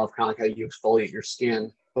bonded stuff, kind of like how you exfoliate your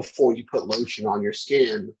skin before you put lotion on your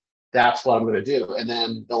skin. That's what I'm going to do. And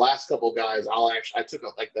then the last couple of guys, I took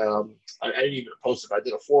up like I didn't even post it, but I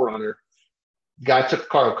did a Forerunner. Guy took a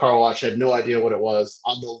car wash, had no idea what it was.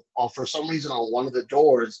 For some reason on one of the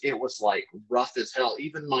doors, it was like rough as hell.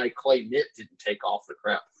 Even my clay mitt didn't take off the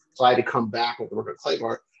crap. So I had to come back with a clay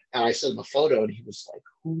bar. And I sent him a photo, and he was like,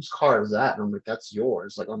 whose car is that? And I'm like, that's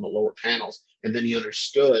yours, like on the lower panels. And then he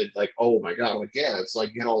understood, like, oh my God, like, yeah, it's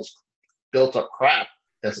like, all this built up crap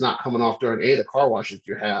that's not coming off during the car washes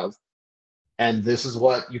you have. And this is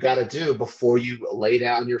what you got to do before you lay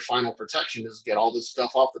down your final protection, is get all this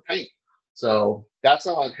stuff off the paint. So that's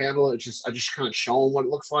how I handle it. I just kind of show them what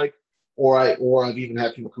it looks like, or I've even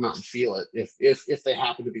had people come out and feel it. If they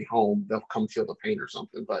happen to be home, they'll come feel the paint or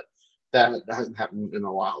something. But that hasn't happened in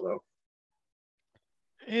a while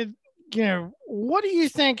though. What do you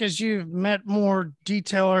think, as you've met more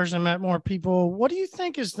detailers and met more people, what do you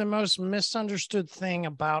think is the most misunderstood thing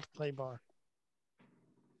about clay bar?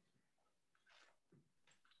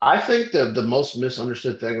 I think the most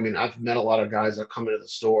misunderstood thing, I mean, I've met a lot of guys that come into the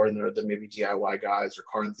store and they're maybe DIY guys or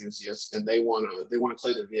car enthusiasts, and they want to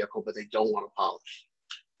clay their vehicle, but they don't want to polish.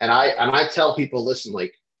 And I tell people, listen,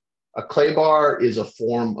 like, a clay bar is a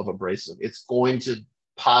form of abrasive. It's going to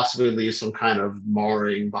possibly leave some kind of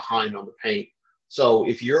marring behind on the paint. So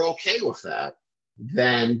if you're okay with that,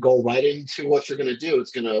 then go right into what you're going to do.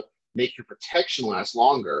 It's going to make your protection last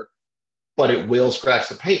longer, but it will scratch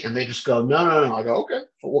the paint. And they just go, no. I go, okay,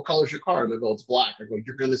 but what color is your car? And they go, it's black. I go,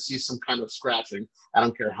 you're going to see some kind of scratching. I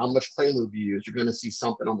don't care how much clay lube you use. You're going to see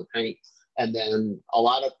something on the paint. And then a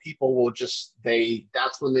lot of people will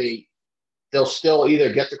that's when they'll still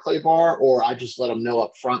either get the clay bar, or I just let them know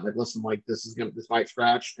up front, like, listen, like, this might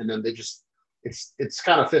scratch. And then it's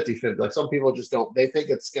kind of 50-50. Like, some people just they think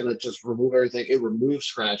it's going to just remove everything. It removes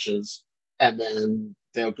scratches, and then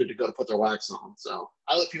they're good to go to put their wax on. So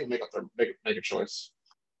I let people make a choice.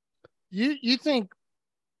 You think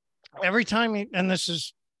every time and this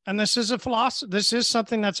is a philosophy, this is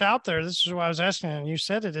something that's out there. This is what I was asking, and you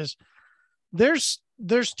said it is. There's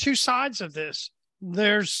two sides of this.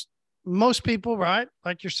 There's most people, right,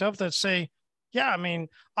 like yourself, that say, yeah, I mean,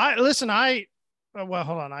 well,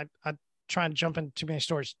 hold on. I try and jump into too many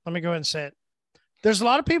stories. Let me go ahead and say it. There's a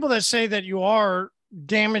lot of people that say that you are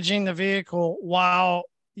damaging the vehicle while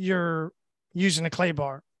you're using a clay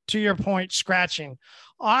bar. To your point, scratching.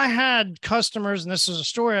 I had customers, and this is a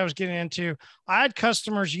story I was getting into. I had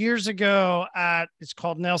customers years ago it's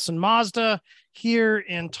called Nelson Mazda here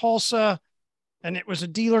in Tulsa. And it was a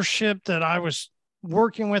dealership that I was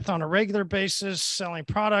working with on a regular basis, selling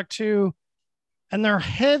product to. And their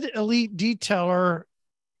head elite detailer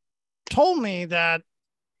told me that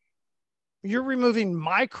you're removing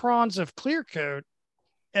microns of clear coat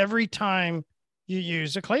every time you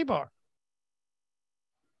use a clay bar.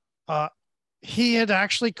 He had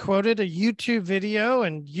actually quoted a YouTube video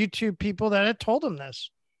and YouTube people that had told him this.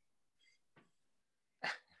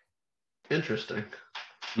 Interesting.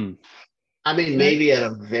 I mean, maybe at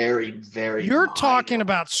a very, very. You're talking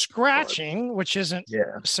about scratching, which isn't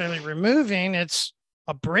necessarily removing, it's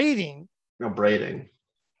abrading. Abrading.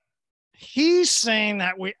 He's saying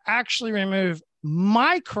that we actually remove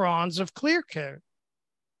microns of clear coat.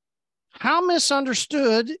 How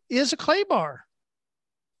misunderstood is a clay bar?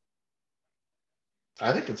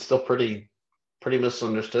 I think it's still pretty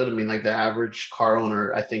misunderstood. I mean, like the average car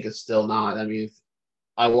owner, I think is still not. I mean, if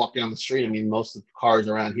I walk down the street, I mean, most of the cars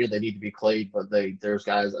around here, they need to be clayed, but there's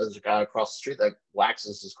a guy across the street that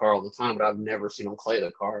waxes his car all the time, but I've never seen him clay the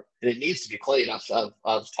car. And it needs to be clayed. I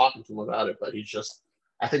was talking to him about it, but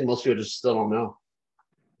I think most people just still don't know.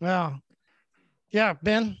 Well, yeah,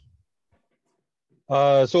 Ben.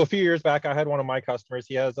 So a few years back, I had one of my customers.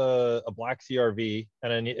 He has a black CRV,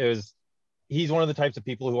 and he's one of the types of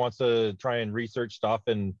people who wants to try and research stuff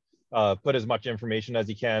and put as much information as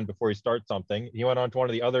he can before he starts something. He went on to one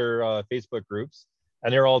of the other Facebook groups,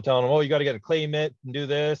 and they're all telling him, oh, you got to get a clay mitt and do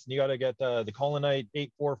this, and you got to get the Colonite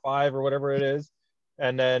 845 or whatever it is.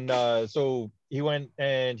 And then so he went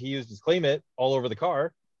and he used his clay mitt all over the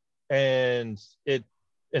car, and it,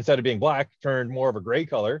 instead of being black, turned more of a gray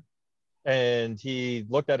color. And he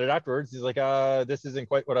looked at it afterwards. He's like, this isn't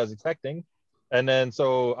quite what I was expecting. And then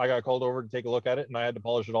so I got called over to take a look at it, and I had to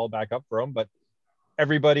polish it all back up for him. But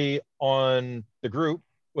everybody on the group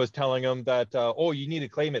was telling him that, oh, you need a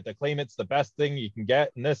clay mitt. The clay mitt's the best thing you can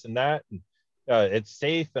get, and this and that. And it's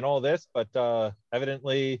safe and all this. But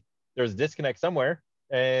evidently there's a disconnect somewhere,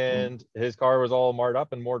 and his car was all marred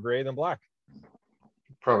up and more gray than black.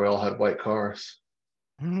 Probably all had white cars.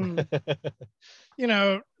 You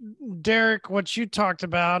know, Derek, what you talked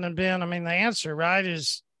about, and Ben, I mean, the answer, right,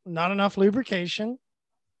 is not enough lubrication,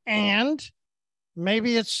 and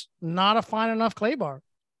maybe it's not a fine enough clay bar,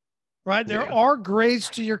 right? There are grades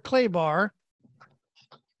to your clay bar,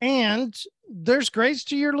 and there's grades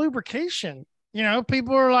to your lubrication. You know,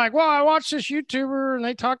 people are like, well, I watched this YouTuber and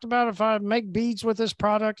they talked about if I make beads with this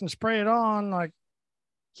product and spray it on, like,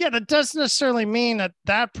 yeah, that doesn't necessarily mean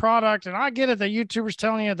that product, and I get it, the YouTuber's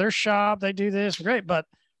telling you their shop, they do this, great, but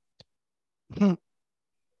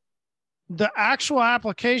the actual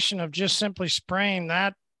application of just simply spraying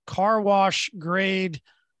that car wash grade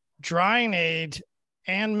drying aid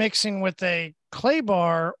and mixing with a clay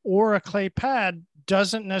bar or a clay pad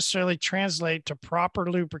doesn't necessarily translate to proper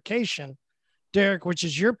lubrication. Derek, which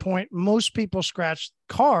is your point, most people scratch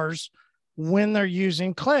cars when they're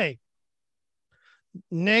using clay.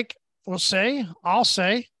 Nick will say, I'll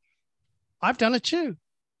say, I've done it too.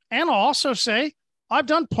 And I'll also say, I've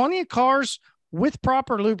done plenty of cars with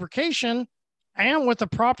proper lubrication and with a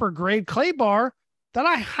proper grade clay bar that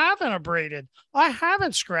I haven't abraded. I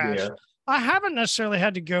haven't scratched. Yeah. I haven't necessarily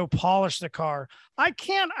had to go polish the car. I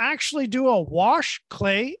can't actually do a wash,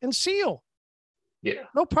 clay, and seal. Yeah.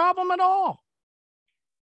 No problem at all.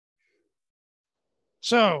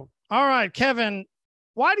 So, all right, Kevin,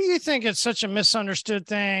 why do you think it's such a misunderstood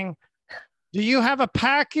thing? Do you have a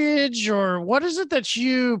package, or what is it that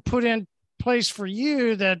you put in place for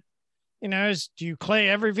you that, you know, do you clay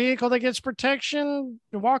every vehicle that gets protection?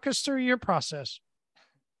 Walk us through your process.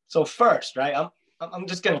 So first, right, I'm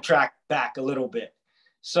just going to track back a little bit.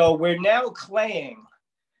 So we're now claying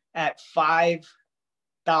at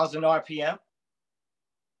 5,000 RPM.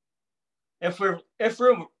 If we're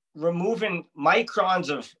removing microns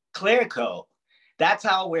of clear coat, that's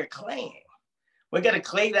how we're claying. We're going to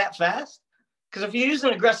clay that fast? Because if you use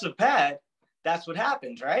an aggressive pad, that's what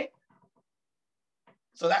happens, right?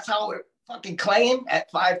 So that's how we're fucking claying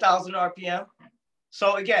at 5,000 RPM.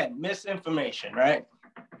 So again, misinformation, right?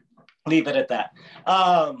 Leave it at that.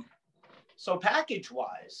 So package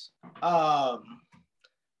wise,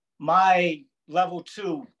 my level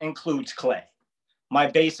 2 includes clay. My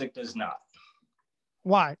basic does not.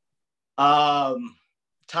 Why?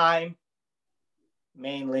 Time,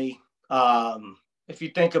 mainly. If you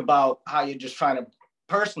think about how you're just trying to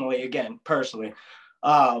personally,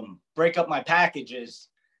 break up my packages,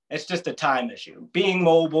 it's just a time issue. Being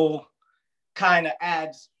mobile kind of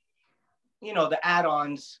adds, the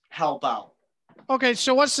add-ons help out. Okay,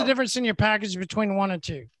 so what's the difference in your package between 1 and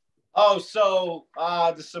 2? Oh, so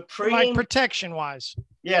the Supreme, like protection wise.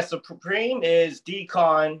 Yeah, so Supreme is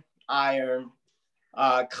decon, iron,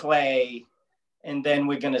 clay, and then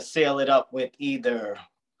we're gonna seal it up with either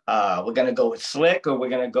we're gonna go with slick or we're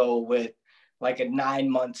gonna go with like a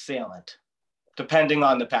 9-month sealant, depending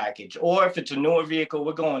on the package. Or if it's a newer vehicle,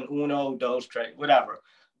 we're going uno, dos, tres, whatever.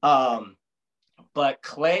 But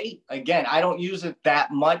clay, again, I don't use it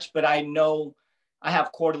that much, but I know I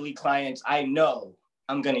have quarterly clients I know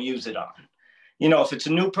I'm going to use it on. If it's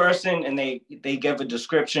a new person and they give a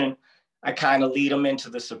description, I kind of lead them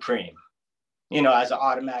into the Supreme, as an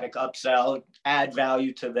automatic upsell, add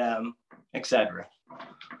value to them, etc.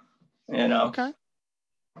 Okay.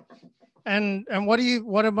 And what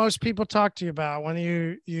do most people talk to you about when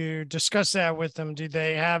you discuss that with them? Do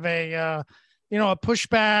they have a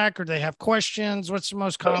pushback, or they have questions? What's the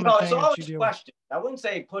most common thing it's always that you do? Questions. I wouldn't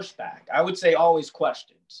say pushback. I would say always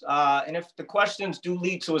questions. And if the questions do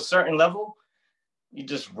lead to a certain level, you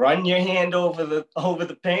just run your hand over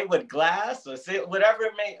the paint with glass or whatever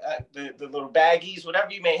it may, the little baggies,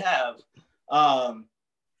 whatever you may have,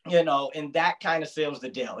 and that kind of seals the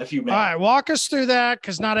deal. If you may. All right, walk us through that,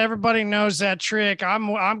 because not everybody knows that trick.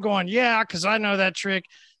 I'm going, yeah, because I know that trick.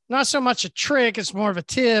 Not so much a trick; it's more of a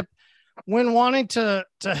tip. When wanting to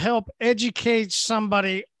help educate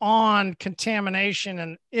somebody on contamination,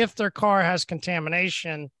 and if their car has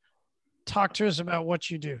contamination, talk to us about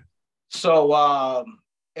what you do. So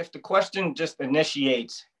if the question just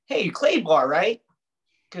initiates, hey, you clay bar, right?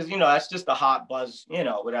 Because, that's just a hot buzz,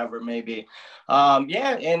 whatever it may be.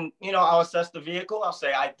 Yeah, and, I'll assess the vehicle. I'll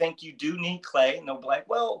say, I think you do need clay. And they'll be like,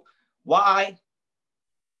 well, why?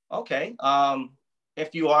 Okay.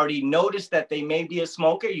 If you already noticed that they may be a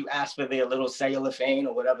smoker, you ask for their little cellophane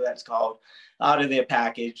or whatever that's called out of their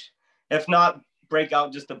package. If not, break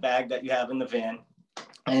out just the bag that you have in the van.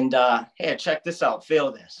 And, hey, check this out. Feel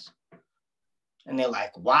this. And they're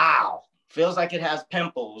like, wow, feels like it has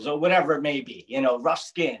pimples or whatever it may be, rough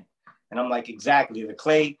skin. And I'm like, exactly. The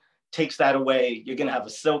clay takes that away. You're going to have a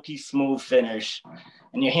silky smooth finish,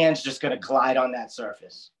 and your hand's just going to glide on that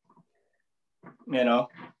surface.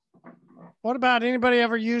 What about anybody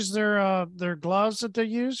ever use their gloves that they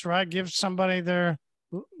use, right? Give somebody their,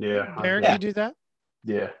 Derek, you do that?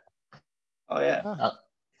 Yeah. Oh yeah.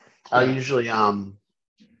 I usually,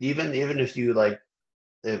 even if you like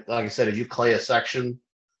I said, if you clay a section,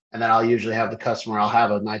 and then I'll usually have the customer, I'll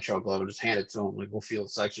have a nitro glove and just hand it to them, like, we'll feel the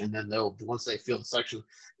section. And then once they feel the section,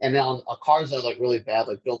 and then on cars that are like really bad,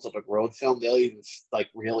 like built up like road film, they'll even like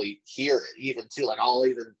really hear it even too. Like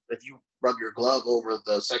if you rub your glove over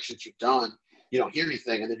the sections you've done, you don't hear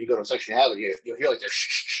anything. And then you go to a section you haven't, you'll hear like this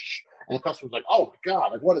shh, and the customer's like, oh my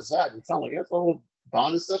God, like, what is that? And it sounds like it's a little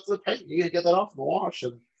bonded stuff to the paint. You gotta get that off in the wash.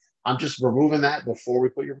 And I'm just removing that before we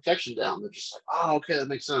put your protection down. They're just like, oh, okay, that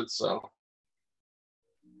makes sense. So.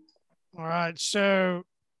 All right. So,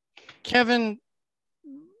 Kevin,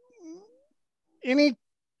 any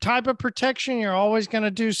type of protection, you're always going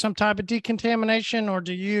to do some type of decontamination, or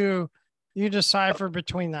do you decipher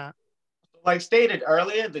between that? Like stated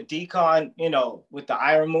earlier, the decon, with the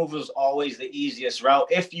eye removal is always the easiest route.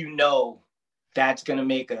 If that's going to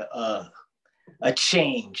make a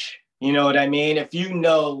change. You know what I mean? If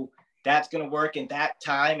that's going to work in that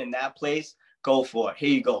time, in that place, go for it. Here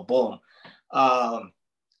you go. Boom.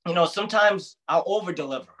 Sometimes I'll over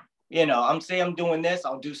deliver. I'm saying I'm doing this,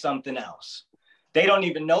 I'll do something else. They don't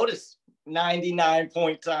even notice 99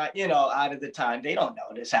 point time, out of the time. They don't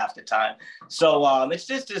notice half the time. So it's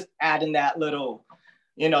just adding that little,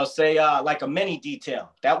 say like a mini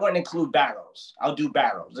detail. That wouldn't include barrels. I'll do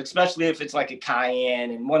barrels, especially if it's like a Cayenne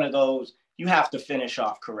and one of those. You have to finish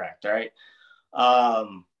off correct, right?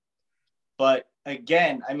 But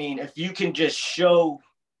again, I mean, if you can just show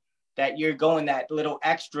that you're going that little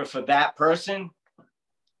extra for that person,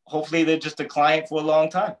 hopefully they're just a client for a long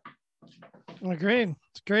time. Agreed.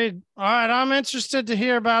 It's great. All right, I'm interested to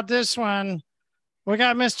hear about this one. We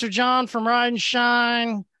got Mr. John from Ride and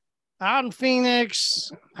Shine out in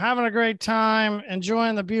Phoenix, having a great time,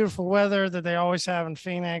 enjoying the beautiful weather that they always have in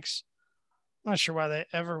Phoenix. I'm not sure why they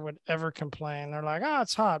would ever complain. They're like, oh,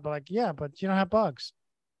 it's hot. But like, yeah, but you don't have bugs.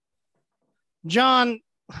 John,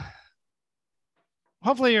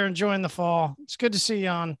 hopefully you're enjoying the fall. It's good to see you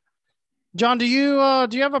on. John, do you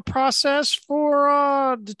have a process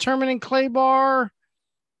for determining clay bar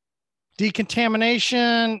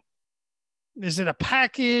decontamination? Is it a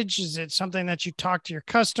package? Is it something that you talk to your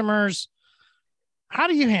customers? How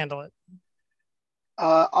do you handle it?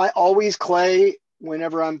 I always clay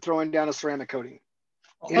whenever I'm throwing down a ceramic coating.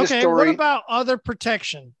 Okay, what about other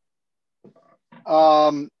protection?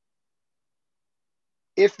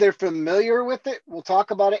 If they're familiar with it, we'll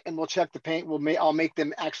talk about it and we'll check the paint. I'll make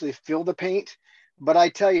them actually fill the paint. But I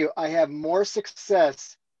tell you, I have more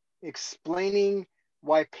success explaining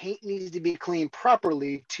why paint needs to be cleaned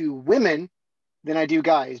properly to women than I do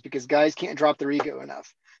guys, because guys can't drop their ego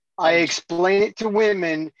enough. I explain it to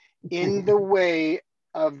women in the way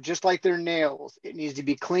of just like their nails. It needs to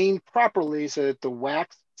be cleaned properly so that the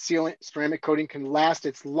wax sealant ceramic coating can last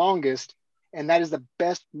its longest. And that is the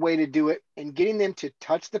best way to do it. And getting them to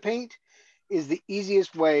touch the paint is the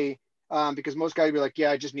easiest way, because most guys will be like,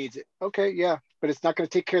 yeah, it just needs it. Okay, yeah, but it's not going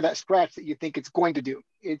to take care of that scratch that you think it's going to do.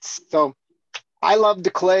 So I love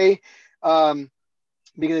the clay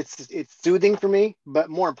because it's soothing for me. But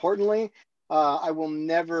more importantly, I will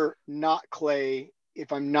never not clay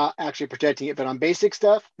if I'm not actually protecting it. But on basic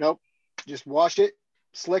stuff, nope, just wash it,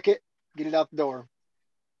 slick it, get it out the door.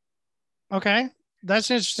 Okay,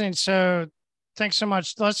 that's interesting. So thanks so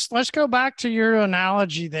much. Let's go back to your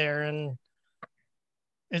analogy there. And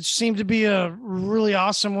it seemed to be a really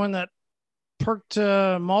awesome one that perked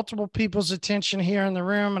multiple people's attention here in the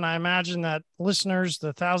room. And I imagine that listeners,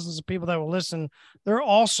 the thousands of people that will listen, they're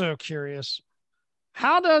also curious.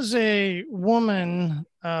 How does a woman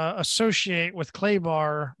associate with clay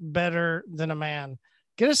bar better than a man?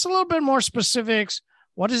 Get us a little bit more specifics.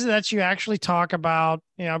 What is it that you actually talk about?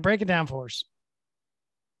 Break it down for us.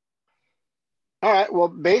 All right. Well,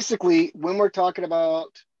 basically, when we're talking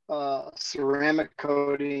about ceramic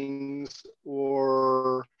coatings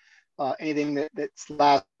or anything that's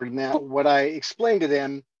lasting now, what I explain to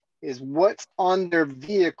them is what's on their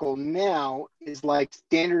vehicle now is like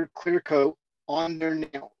standard clear coat on their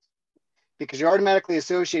nails, because you're automatically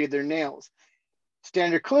associated their nails.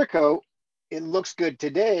 Standard clear coat, it looks good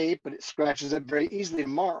today, but it scratches up very easily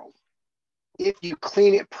tomorrow. If you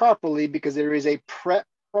clean it properly, because there is a prep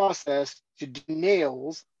process to do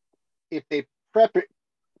nails, if they prep it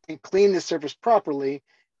and clean the surface properly,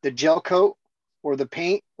 the gel coat or the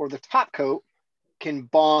paint or the top coat can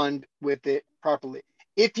bond with it properly.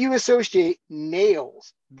 If you associate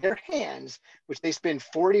nails, their hands, which they spend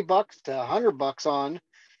 $40 to $100 on,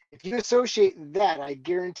 if you associate that, I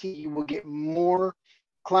guarantee you will get more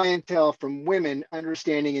clientele from women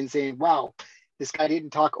understanding and saying, wow, this guy didn't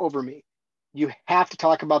talk over me. You have to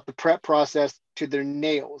talk about the prep process to their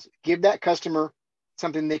nails. Give that customer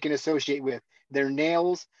something they can associate with their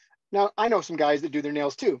nails. Now, I know some guys that do their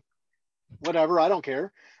nails too. Whatever, I don't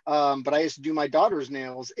care. But I used to do my daughter's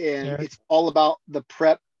nails, and It's all about the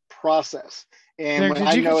prep process. And Derek,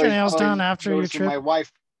 did you get your nails done after your trip? My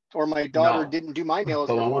wife or my daughter didn't do my nails.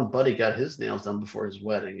 But my one buddy got his nails done before his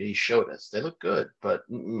wedding, and he showed us. They look good, but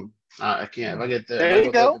I can't. If I get there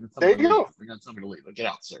you go. There you go. I got somebody to leave. Get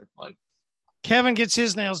out, sir. Like Kevin gets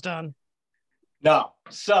his nails done. No,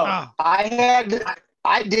 so I did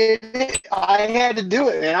it. I had to do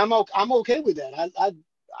it, and I'm okay with that.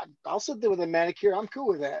 I'll sit there with a manicure. I'm cool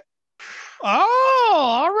with that. Oh,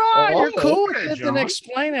 all right. You're cool okay, with it. John. Then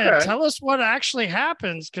explain it. Okay. Tell us what actually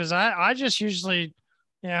happens, because I just usually,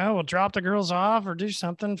 we'll drop the girls off or do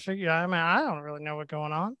something. I don't really know what's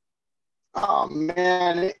going on. Oh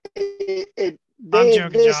man, I'm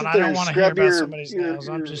joking, John. I don't want to hear about somebody's nails.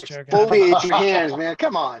 I'm just joking. Foliate your hands, man.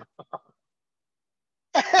 Come on.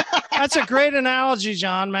 That's a great analogy,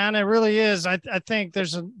 John, man. It really is. I think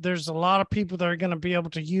there's a lot of people that are going to be able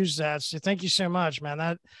to use that. So thank you so much, man.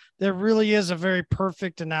 That really is a very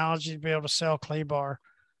perfect analogy to be able to sell clay bar.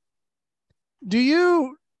 Do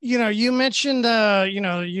you mentioned,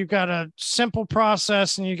 you got a simple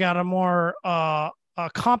process and you got a more a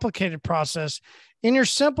complicated process. In your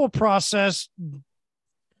simple process,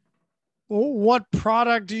 what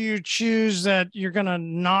product do you choose that you're going to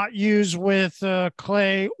not use with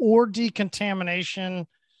clay or decontamination?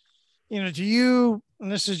 Do you, and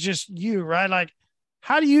this is just you, right? Like,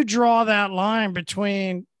 how do you draw that line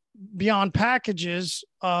between beyond packages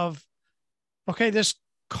of, okay, this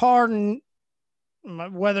card,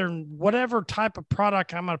 whatever type of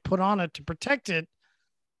product I'm going to put on it to protect it.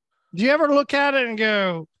 Do you ever look at it and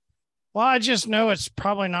go, well, I just know it's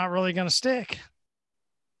probably not really going to stick?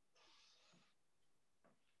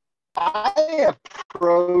 I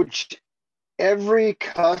approach every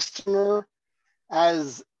customer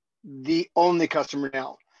as the only customer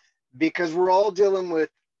now. because we're all dealing with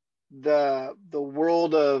the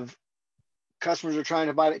world of customers are trying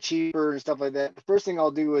to buy it cheaper and stuff like that. The first thing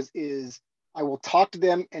I'll do is I will talk to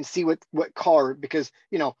them and see what car, because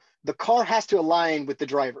the car has to align with the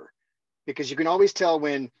driver, because you can always tell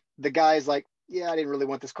when the guy's like, yeah, I didn't really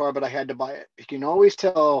want this car, but I had to buy it. You can always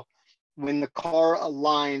tell when the car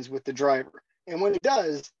aligns with the driver. And when it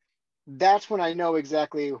does, that's when I know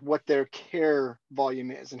exactly what their care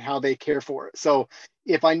volume is and how they care for it. So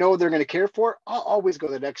if I know they're going to care for it, I'll always go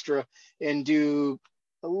that extra and do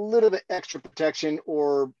a little bit extra protection,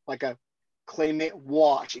 or like a claymate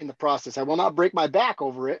wash in the process. I will not break my back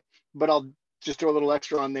over it, but I'll just throw a little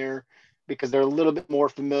extra on there because they're a little bit more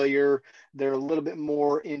familiar. They're a little bit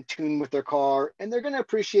more in tune with their car, and they're going to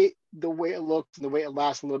appreciate the way it looks and the way it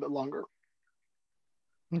lasts a little bit longer.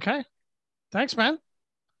 Okay. Thanks, man.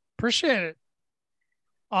 Appreciate it.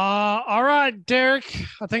 All right, Derek,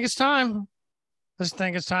 I think it's time. I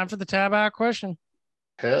think it's time for the tab out question.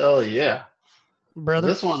 Hell yeah. Brother.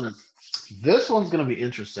 This one's going to be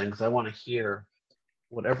interesting because I want to hear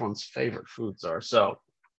what everyone's favorite foods are. So,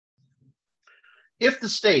 if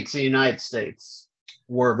the United States,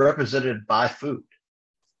 were represented by food,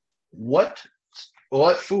 what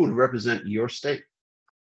food would represent your state?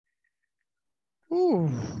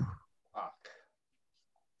 Ooh.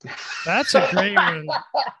 That's a great one.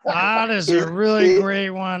 That is a really great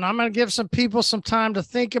one. I'm going to give some people some time to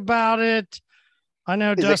think about it. I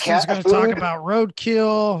know Dustin's going to talk about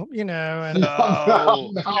roadkill, and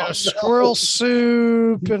squirrel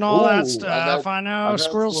soup and all that stuff. I know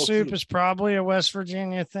squirrel soup is probably a West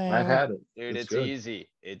Virginia thing. I've had it. Dude, it's easy.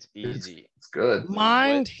 It's easy. It's good.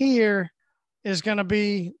 Mine here is going to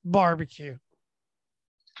be barbecue.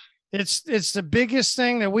 It's the biggest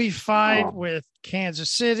thing that we fight with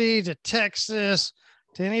Kansas City to Texas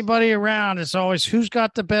to anybody around. It's always who's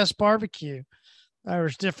got the best barbecue.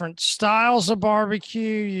 There's different styles of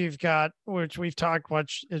barbecue. You've got, which we've talked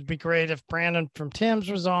much. It'd be great if Brandon from Tim's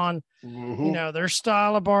was on, their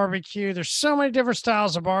style of barbecue. There's so many different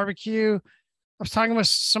styles of barbecue. I was talking with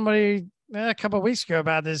somebody a couple of weeks ago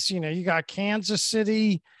about this. You got Kansas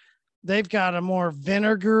City. They've got a more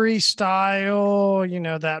vinegary style,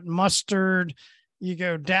 that mustard. You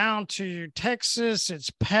go down to Texas,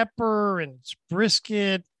 it's pepper and it's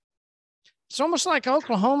brisket. It's almost like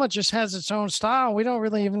Oklahoma just has its own style. We don't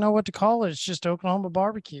really even know what to call it. It's just Oklahoma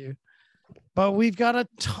barbecue. But we've got a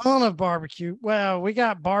ton of barbecue. Well, we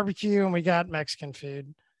got barbecue and we got Mexican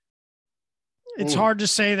food. It's hard to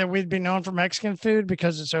say that we'd be known for Mexican food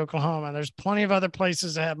because it's Oklahoma. There's plenty of other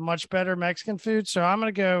places that have much better Mexican food. So I'm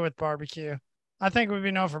going to go with barbecue. I think we'd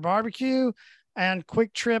be known for barbecue and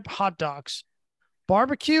Quick Trip hot dogs.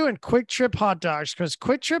 Barbecue and Quick Trip hot dogs, because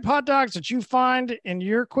Quick Trip hot dogs that you find in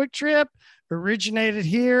your Quick Trip originated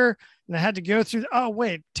here and they had to go through. Oh,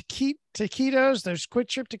 wait, taquitos. There's Quick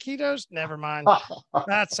Trip taquitos. Never mind.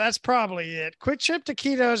 That's probably it. Quick Trip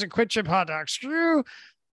taquitos and Quick Trip hot dogs.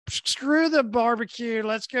 Screw the barbecue.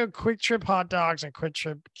 Let's go Quick Trip hot dogs and Quick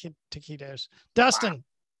Trip taquitos. Dustin.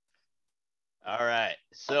 All right.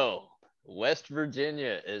 So West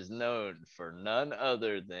Virginia is known for none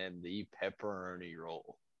other than the pepperoni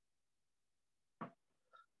roll,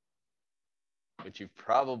 which you've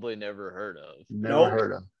probably never heard of. Never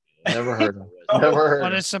heard of.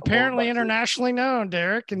 But it's apparently internationally known,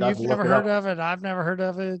 Derek, and you've never heard of it. I've never heard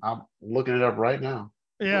of it. I'm looking it up right now.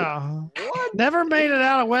 Yeah. What? Never made it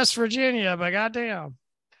out of West Virginia, but goddamn.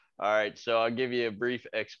 All right, so I'll give you a brief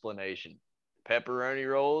explanation. Pepperoni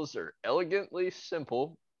rolls are elegantly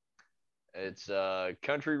simple. It's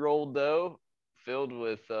country rolled dough filled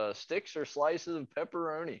with sticks or slices of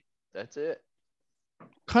pepperoni. That's it.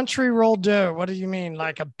 Country rolled dough. What do you mean?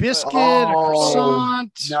 Like a biscuit, a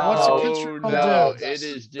croissant? No, what's a country rolled dough? It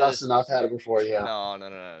is just. Dustin, I've had it before, yeah.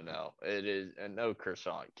 No. It is no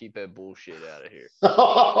croissant. Keep that bullshit out of here.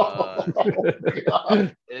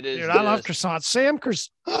 It is. Dude, I love croissants. Sam, croissants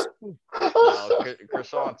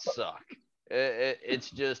suck. It's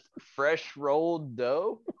just fresh rolled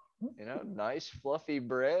dough. Nice fluffy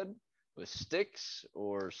bread with sticks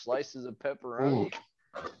or slices of pepperoni.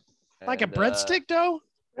 Like a breadstick dough?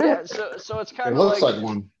 Yeah, so it's kind of looks like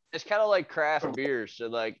one. It's kind of like craft beer. So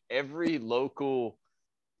like every local,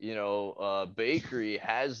 bakery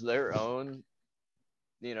has their own,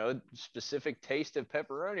 specific taste of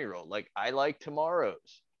pepperoni roll. Like I like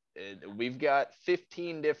Tomorrow's. We've got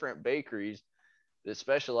 15 different bakeries that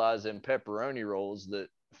specialize in pepperoni rolls that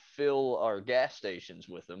fill our gas stations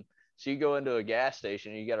with them. So you go into a gas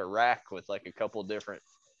station, you got a rack with like a couple different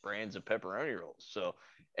brands of pepperoni rolls. So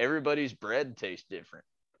everybody's bread tastes different.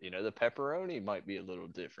 The pepperoni might be a little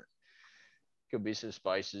different. Could be some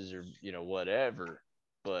spices or, whatever.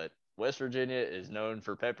 But West Virginia is known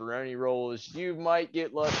for pepperoni rolls. You might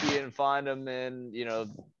get lucky and find them in,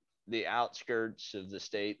 the outskirts of the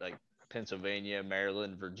state, like Pennsylvania,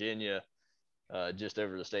 Maryland, Virginia, just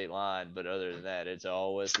over the state line. But other than that, it's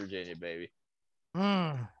all West Virginia, baby.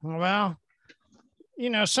 Well,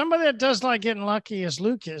 somebody that does like getting lucky is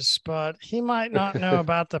Lucas, but he might not know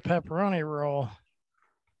about the pepperoni roll.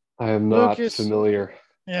 I am not Lucas, familiar.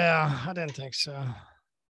 Yeah, I didn't think so.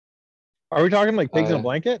 Are we talking like pigs in a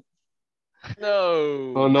blanket?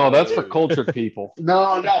 No. Oh no, that's for cultured people.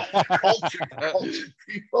 No, cultured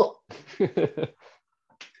people.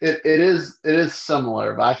 It is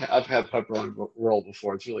similar, but I've had pepperoni roll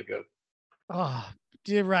before. It's really good. Oh,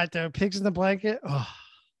 you're right there. Pigs in the blanket. Oh.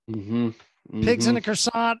 Mm-hmm. Pigs in a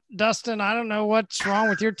croissant, Dustin. I don't know what's wrong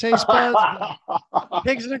with your taste buds.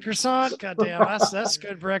 Pigs in a croissant. Goddamn, that's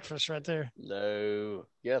good breakfast right there. No,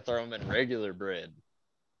 you gotta throw them in regular bread.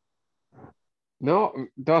 No,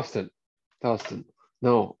 Dustin.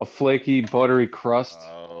 No, a flaky, buttery crust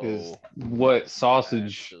is what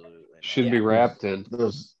sausage should be wrapped in.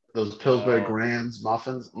 Those Pillsbury Grands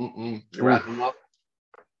muffins. You wrap them up.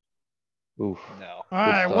 Oof. No. All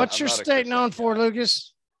right, what's your state known for,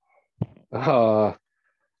 Lucas? Well,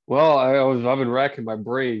 I've been racking my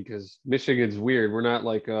brain because Michigan's weird. We're not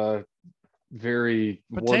like a very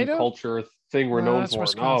one culture thing we're known for.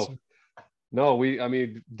 Wisconsin. No,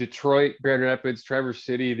 Detroit, Grand Rapids, Traverse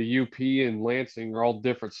City, the UP, and Lansing are all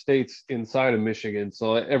different states inside of Michigan.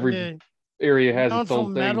 So every area has its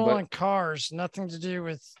own thing. Metal and cars, nothing to do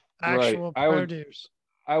with actual produce.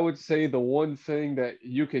 I would say the one thing that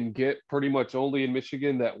you can get pretty much only in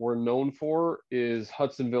Michigan that we're known for is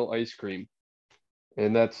Hudsonville ice cream.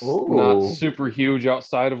 And that's not super huge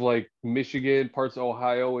outside of like Michigan, parts of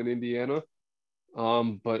Ohio and Indiana.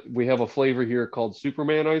 But we have a flavor here called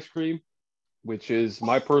Superman ice cream, which is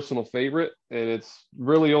my personal favorite. And it's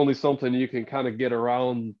really only something you can kind of get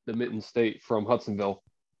around the Mitten State from Hudsonville.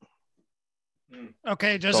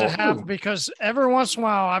 Okay. Does it have, because every once in a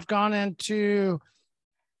while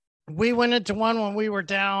we went into one when we were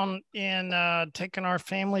down in taking our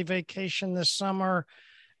family vacation this summer.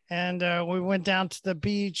 And we went down to the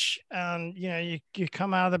beach, and you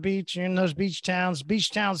come out of the beach, you're in those beach towns.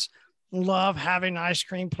 Beach towns love having ice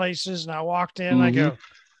cream places. And I walked in, and I go,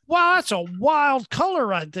 wow, that's a wild color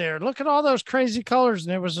right there. Look at all those crazy colors.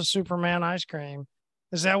 And it was a Superman ice cream.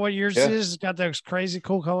 Is that what yours is? It's got those crazy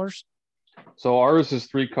cool colors. So ours is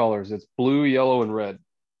 3 colors. It's blue, yellow, and red.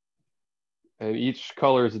 And each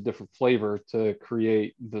color is a different flavor to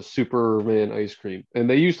create the Superman ice cream. And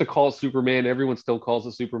they used to call it Superman. Everyone still calls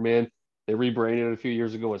it Superman. They rebranded it a few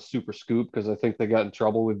years ago as Super Scoop because I think they got in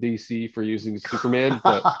trouble with DC for using Superman.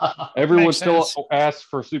 But everyone still asks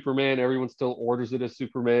for Superman. Everyone still orders it as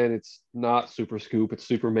Superman. It's not Super Scoop. It's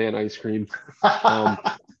Superman ice cream.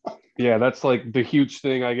 Yeah, that's like the huge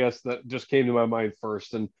thing, I guess, that just came to my mind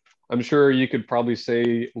first. And I'm sure you could probably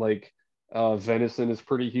say like, venison is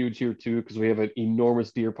pretty huge here too because we have an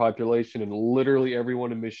enormous deer population and literally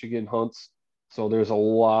everyone in Michigan hunts, so there's a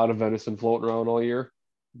lot of venison floating around all year.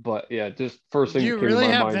 But yeah, just first thing. Do you really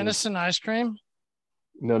have venison ice cream?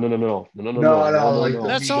 No.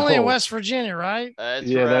 That's only in West Virginia, right? That's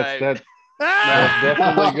that's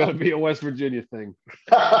definitely going to be a West Virginia thing.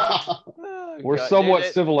 We're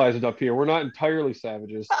somewhat civilized up here. We're not entirely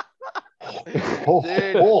savages.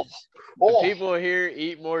 People here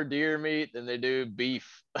eat more deer meat than they do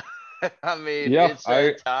beef. I mean, it's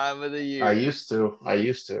that time of the year. I used to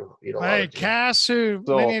eat a lot. Hey, Cass, who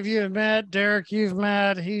many of you have met, Derek, you've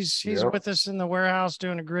met. He's with us in the warehouse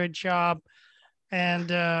doing a great job,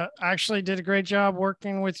 and actually did a great job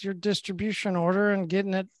working with your distribution order and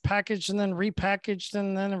getting it packaged and then repackaged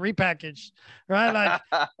and then repackaged, right? Like,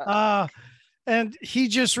 and he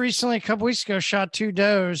just recently, a couple weeks ago, shot 2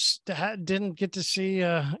 does. Didn't get to see,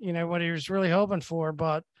 what he was really hoping for,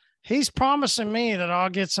 but he's promising me that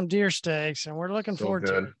I'll get some deer steaks, and we're looking forward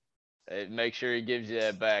to it. Hey, make sure he gives you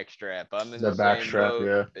that back strap. I'm in the same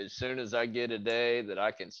boat. As soon as I get a day that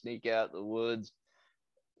I can sneak out the woods,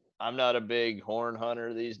 I'm not a big horn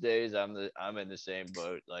hunter these days. I'm in the same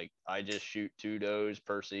boat. Like I just shoot 2 does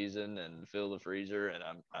per season and fill the freezer, and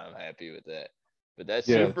I'm happy with that. But that's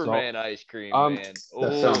Superman ice cream, man.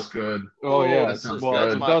 That sounds good. Oh yeah, that's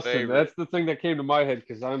my favorite. That's the thing that came to my head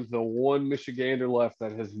because I'm the one Michigander left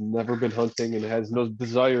that has never been hunting and has no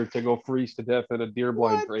desire to go freeze to death in a deer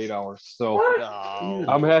blind for 8 hours. So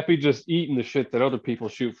I'm happy just eating the shit that other people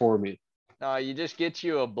shoot for me. No, you just get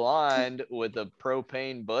you a blind with a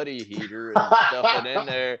propane buddy heater and stuff it in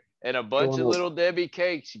there. And a bunch of little Debbie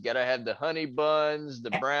cakes. You gotta have the honey buns,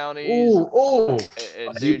 the brownies,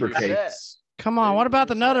 and zebra cakes. Come on. What about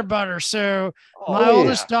the Nutter Butter? So Oh, my yeah.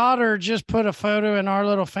 oldest daughter just put a photo in our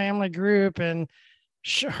little family group, and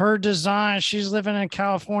her design, she's living in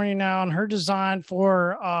California now, and her design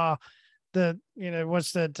for the,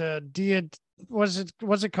 what's that,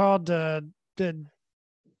 what's it called, the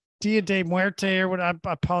Dia de Muerte, or what? I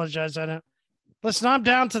apologize, I don't listen. I'm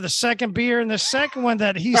down to the second beer, and the second one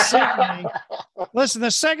that he sent me, listen,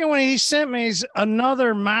 the second one he sent me is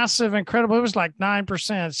another massive, incredible, it was like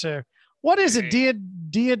 9%. So what is it,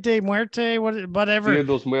 Dia de Muerte, whatever, Dia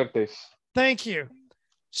dos Muertes. thank you.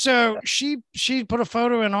 So she put a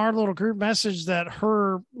photo in our little group message that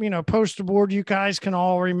her, poster board, you guys can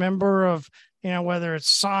all remember, of, whether it's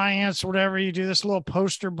science, whatever you do, this little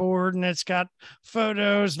poster board, and it's got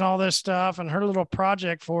photos and all this stuff, and her little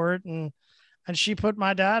project for it. And she put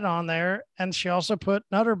my dad on there, and she also put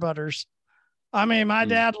Nutter Butters. I mean, my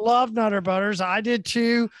dad loved Nutter Butters. I did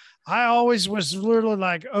too. I always was literally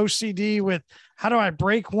like OCD with, how do I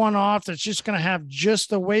break one off that's just going to have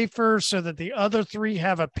just the wafer so that the other three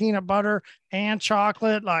have a peanut butter and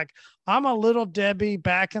chocolate? Like, I'm a Little Debbie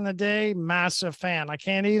back in the day, massive fan. I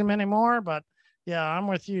can't eat them anymore, but yeah, I'm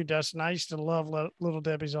with you, Dustin. I used to love Little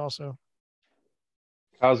Debbie's also.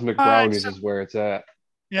 Cosmic All right, brownies is where it's at.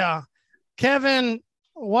 Yeah. Kevin,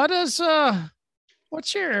 what's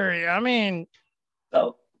your area? I mean,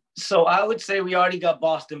 so I would say we already got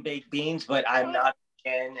Boston baked beans, but I'm not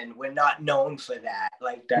in, and we're not known for that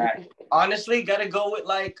like that. Honestly, gotta go with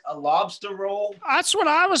like a lobster roll. that's what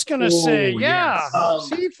I was gonna say. Yeah, yes.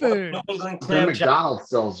 seafood, New England The clam chowder. McDonald's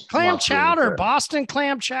sells clam lobster chowder, there. Boston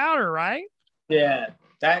clam chowder, right? Yeah,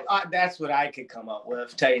 that's what I could come up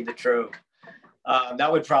with. Tell you the truth,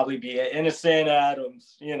 that would probably be it. Innocent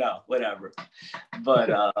Adams, whatever. But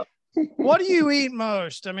What do you eat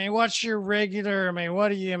most? I mean, what's your regular? I mean, what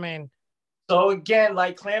do you mean? so again,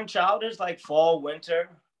 like clam chowders, like fall, winter,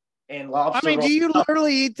 and lobster. I mean, do you roll.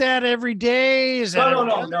 literally eat that every day? Is that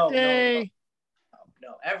No. day?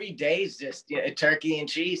 No, every day is just turkey and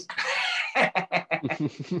cheese.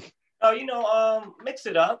 Oh, mix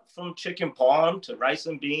it up from chicken parm to rice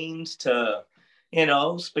and beans to,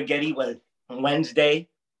 spaghetti with Wednesday.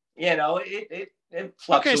 It Okay,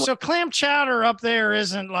 fluctuates. so clam chowder up there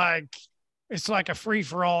isn't like, it's like a free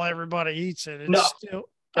for all. Everybody eats it. It's No. still.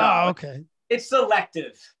 No. Oh, okay. It's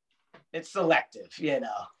selective. That's what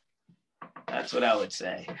I would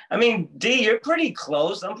say. I mean, D, you're pretty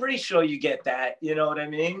close. I'm pretty sure you get that. You know what I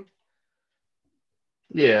mean?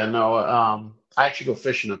 Yeah, no. I actually go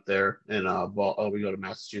fishing up there, and we go to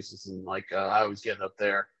Massachusetts, and I always get up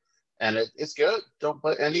there, and it's good.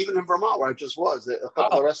 And even in Vermont, where I just was, a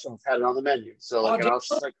couple of restaurants had it on the menu. So and I was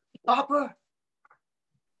just like, Topper?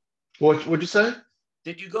 what'd you say?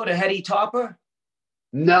 Did you go to Hetty Topper?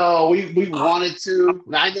 No, we wanted to.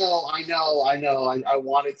 I know. I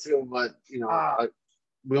wanted to, but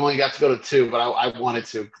we only got to go to 2. But I wanted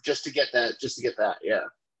to just to get that. Yeah.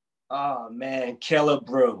 Oh man, killer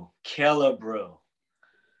brew.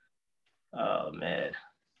 Oh man.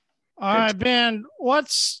 All right, Ben,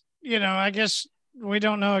 I guess we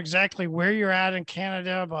don't know exactly where you're at in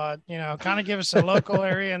Canada, but, kind of give us a local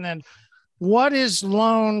area, and then what is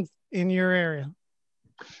known in your area?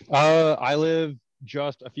 I live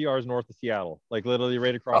just a few hours north of Seattle, like literally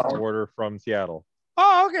right across the border from Seattle.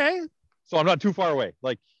 Oh, okay. So I'm not too far away.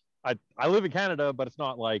 Like I live in Canada, but it's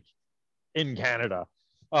not like in Canada.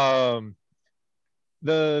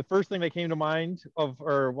 The first thing that came to mind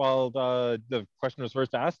the question was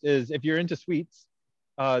first asked is, if you're into sweets,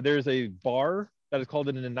 there's a bar that is called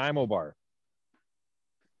an Nanaimo bar.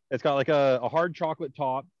 It's got like a hard chocolate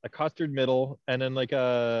top, a custard middle, and then like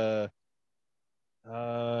it's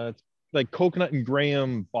like coconut and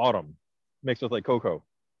graham bottom mixed with like cocoa.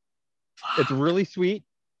 It's really sweet,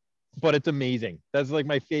 but it's amazing. That's like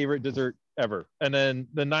my favorite dessert ever. And then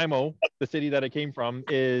the Nanaimo, the city that it came from,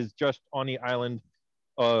 is just on the island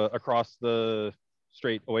across the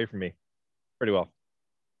strait away from me. Pretty well.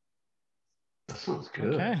 That sounds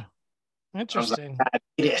good. Okay. Interesting.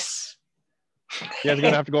 Yes. You guys are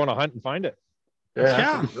gonna have to go on a hunt and find it. Yeah, that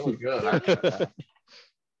sounds really good.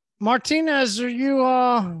 Martinez, are you,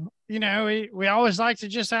 we always like to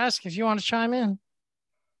just ask if you want to chime in.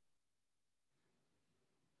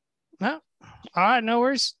 No? All right, no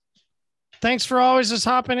worries. Thanks for always just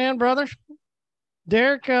hopping in, brother.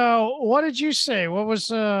 Derek, what did you say? What's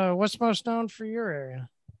most known for your area?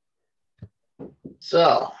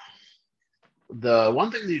 So, the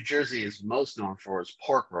one thing New Jersey is most known for is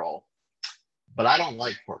pork roll, but I don't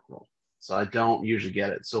like pork roll, so I don't usually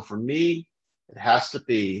get it. So for me, it has to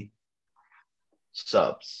be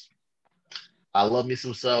subs. I love me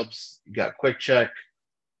some subs. You got Quick Check,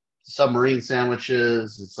 submarine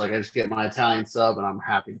sandwiches. It's like I just get my Italian sub and I'm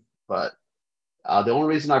happy. But the only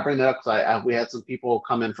reason I bring that up is we had some people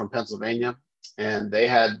come in from Pennsylvania, and they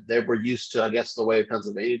were used to, I guess, the way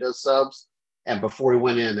Pennsylvania does subs. And before we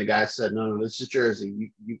went in, the guy said, "No, no, this is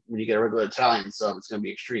Jersey. When you get a regular Italian sub, it's going to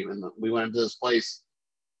be extreme." And we went into this place,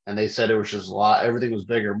 and they said it was just a lot. Everything was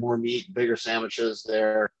bigger, more meat, bigger sandwiches.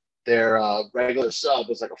 Their regular sub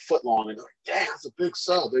was like a foot long, and they're like, "Damn, it's a big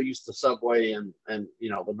sub." They're used to Subway and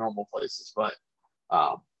the normal places, but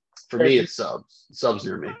for me, it's subs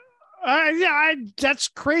near me. That's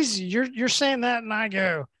crazy. You're saying that, and I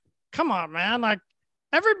go, come on, man. Like,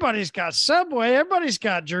 everybody's got Subway, everybody's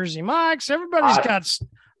got Jersey Mike's, everybody's got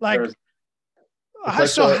like.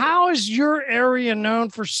 So how is your area known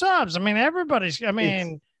for subs? I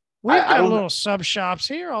mean, we've got little sub shops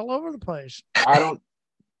here all over the place. I don't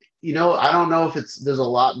know if there's a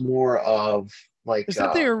lot more of like. Is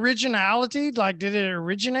that the originality? Like, did it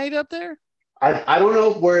originate up there? I don't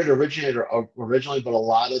know where it originated originally, but a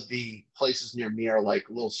lot of the places near me are like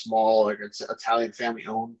little small, like it's Italian family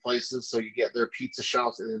owned places. So you get their pizza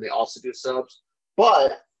shops, and then they also do subs.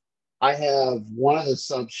 But I have one of the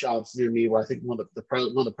sub shops near me where I think one of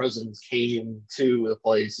the presidents came to the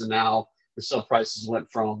place, and now the sub prices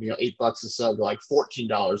went from $8 a sub to like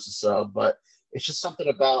 $14 a sub. But it's just something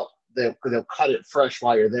about they'll cut it fresh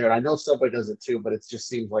while you're there. And I know Subway does it too, but it just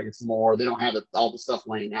seems like it's more. They don't have all the stuff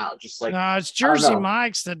laying out. Just like no, it's Jersey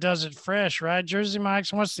Mike's that does it fresh, right? Jersey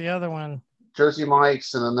Mike's. What's the other one? Jersey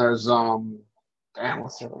Mike's, and then there's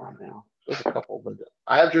what's the other one now? There's a couple, but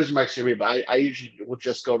I have Jersey Mike's near me, but I usually would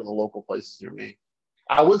just go to the local places near me.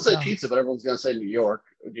 I would say pizza, but everyone's gonna say New York.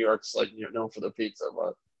 New York's like known for the pizza,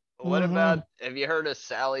 but. What about? Have you heard of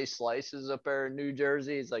Sally Slices up there in New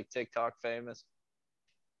Jersey? It's like TikTok famous.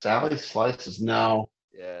 Sally Slices, no.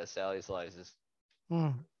 Yeah, Sally Slices.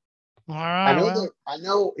 All right. I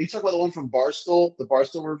know. You talk about the one from Barstool, the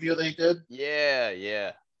Barstool review they did.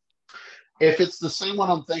 Yeah. If it's the same one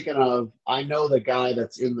I'm thinking of, I know the guy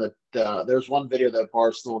that's in there's one video that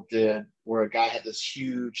Barstool did where a guy had this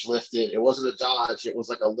huge lifted. It wasn't a Dodge. It was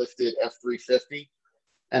like a lifted F-350.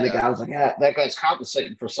 And the guy was like, "Yeah, that guy's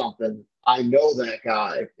compensating for something. I know that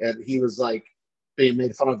guy." And he was like being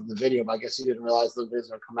made fun of in the video, but I guess he didn't realize the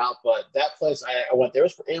videos would come out. But that place I went there,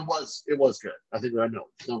 it was good. I think I know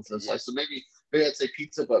it's known for this place. So maybe I'd say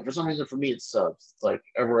pizza, but for some reason for me it's subs. It's like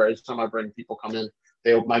every time I bring people come in,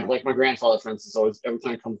 my grandfather, for instance, always every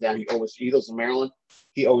time he comes down, he goes to Maryland,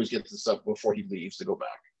 he always gets the sub before he leaves to go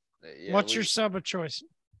back. What's your sub of choice?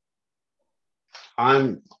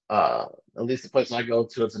 I'm at least the place I go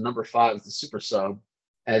to, it's a number 5, it's the super sub.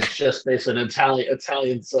 And it's just basically an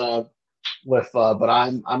Italian sub with but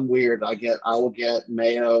I'm weird. I will get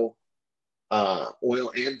mayo,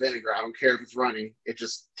 oil and vinegar. I don't care if it's running.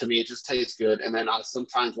 To me it just tastes good. And then I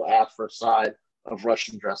sometimes will ask for a side of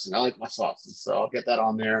Russian dressing. I like my sauces, so I'll get that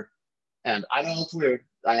on there. And I know it's weird.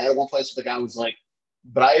 I had one place where the guy was like,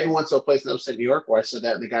 but I even went to a place in upstate New York where I said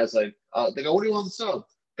that, and the guy's like, they go, "What do you want on the sub?"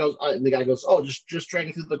 And the guy goes, "Oh, just drag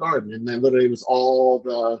it through the garden." And then literally it was all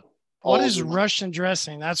the. What is Russian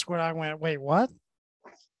dressing? That's what I went. Wait, what?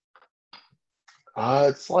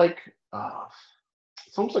 It's like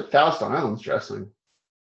it's almost like Thousand Islands dressing,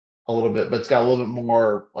 a little bit, but it's got a little bit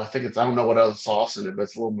more. I don't know what other sauce in it, but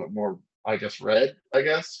it's a little bit more, I guess, red.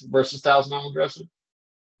 Versus Thousand Island dressing.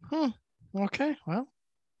 Okay, well,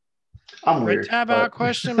 I'm great weird. Tab out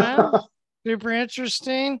question, man. Super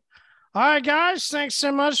interesting. All right, guys, thanks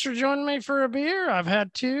so much for joining me for a beer. I've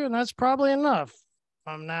had 2, and that's probably enough.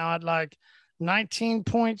 I'm now at like 19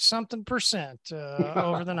 point something percent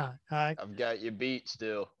over the night. Right? I've got you beat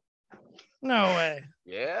still. No way.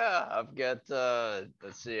 Yeah, I've got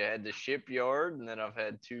let's see, I had the Shipyard, and then I've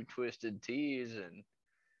had 2 Twisted Teas, and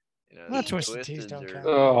not Twisted Teas don't count.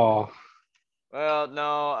 Oh, well,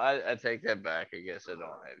 no, I take that back. I guess I don't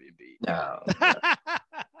have you beat. no.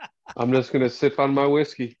 I'm just gonna sip on my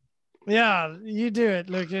whiskey. Yeah, you do it,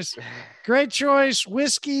 Lucas. Great choice.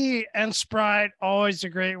 Whiskey and Sprite, always a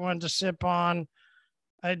great one to sip on.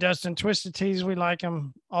 Hey, Dustin, Twisted Teas, we like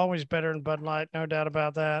them. Always better than Bud Light, no doubt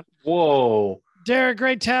about that. Whoa. Derek,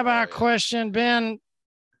 great tab out question. Ben,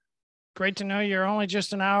 great to know you're only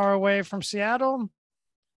just an hour away from Seattle.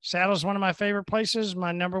 Seattle's one of my favorite places.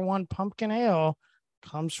 My number 1 pumpkin ale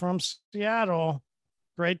comes from Seattle.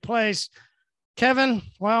 Great place. Kevin,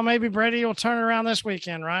 well, maybe Brady will turn around this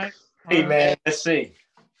weekend, right? Hey, man, let's see.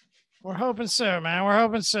 We're hoping so, man. We're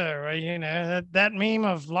hoping so. That meme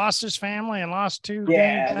of lost his family and lost 2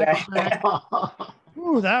 games. Yeah.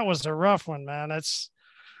 Ooh, that was a rough one, man.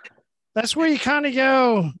 That's where you kind of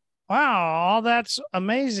go, wow, all that's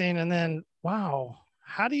amazing. And then, wow,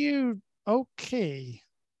 how do you, okay.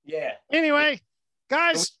 Yeah. Anyway,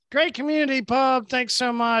 guys, great community pub. Thanks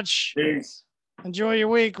so much. Peace. Enjoy your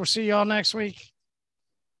week. We'll see y'all next week.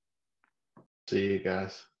 See you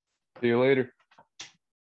guys. See you later.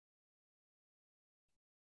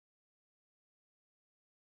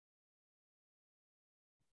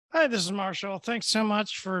 Hi, this is Marshall. Thanks so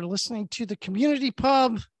much for listening to the community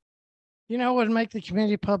pub. You know what would make the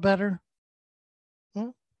community pub better?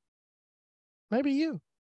 Maybe you.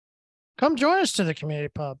 Come join us to the community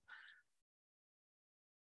pub.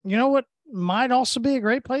 You know what might also be a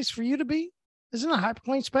great place for you to be? Is in a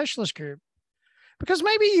hyperclean specialist group. Because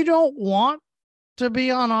maybe you don't want to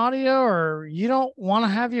be on audio or you don't want to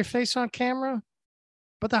have your face on camera,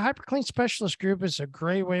 but the hyperclean specialist group is a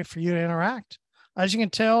great way for you to interact. As you can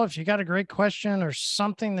tell, if you got a great question or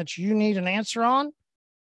something that you need an answer on,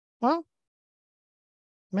 well,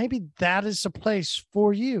 maybe that is the place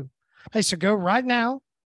for you. Hey, so go right now,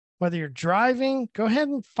 whether you're driving, go ahead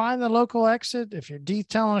and find the local exit. If you're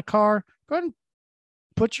detailing a car, go ahead and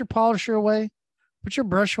put your polisher away, put your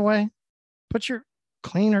brush away, put your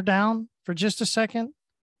cleaner down for just a second.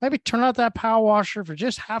 Maybe turn out that power washer for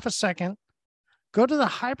just half a second. Go to the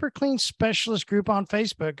HyperClean Specialist group on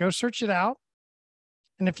Facebook. Go search it out.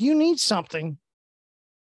 And if you need something,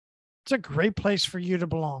 it's a great place for you to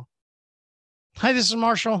belong. Hi, this is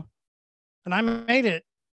Marshall, and I made it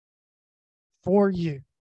for you.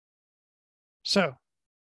 So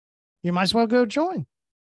you might as well go join.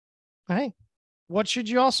 Hey, what should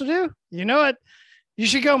you also do? You know it. You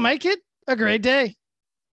should go make it a great day.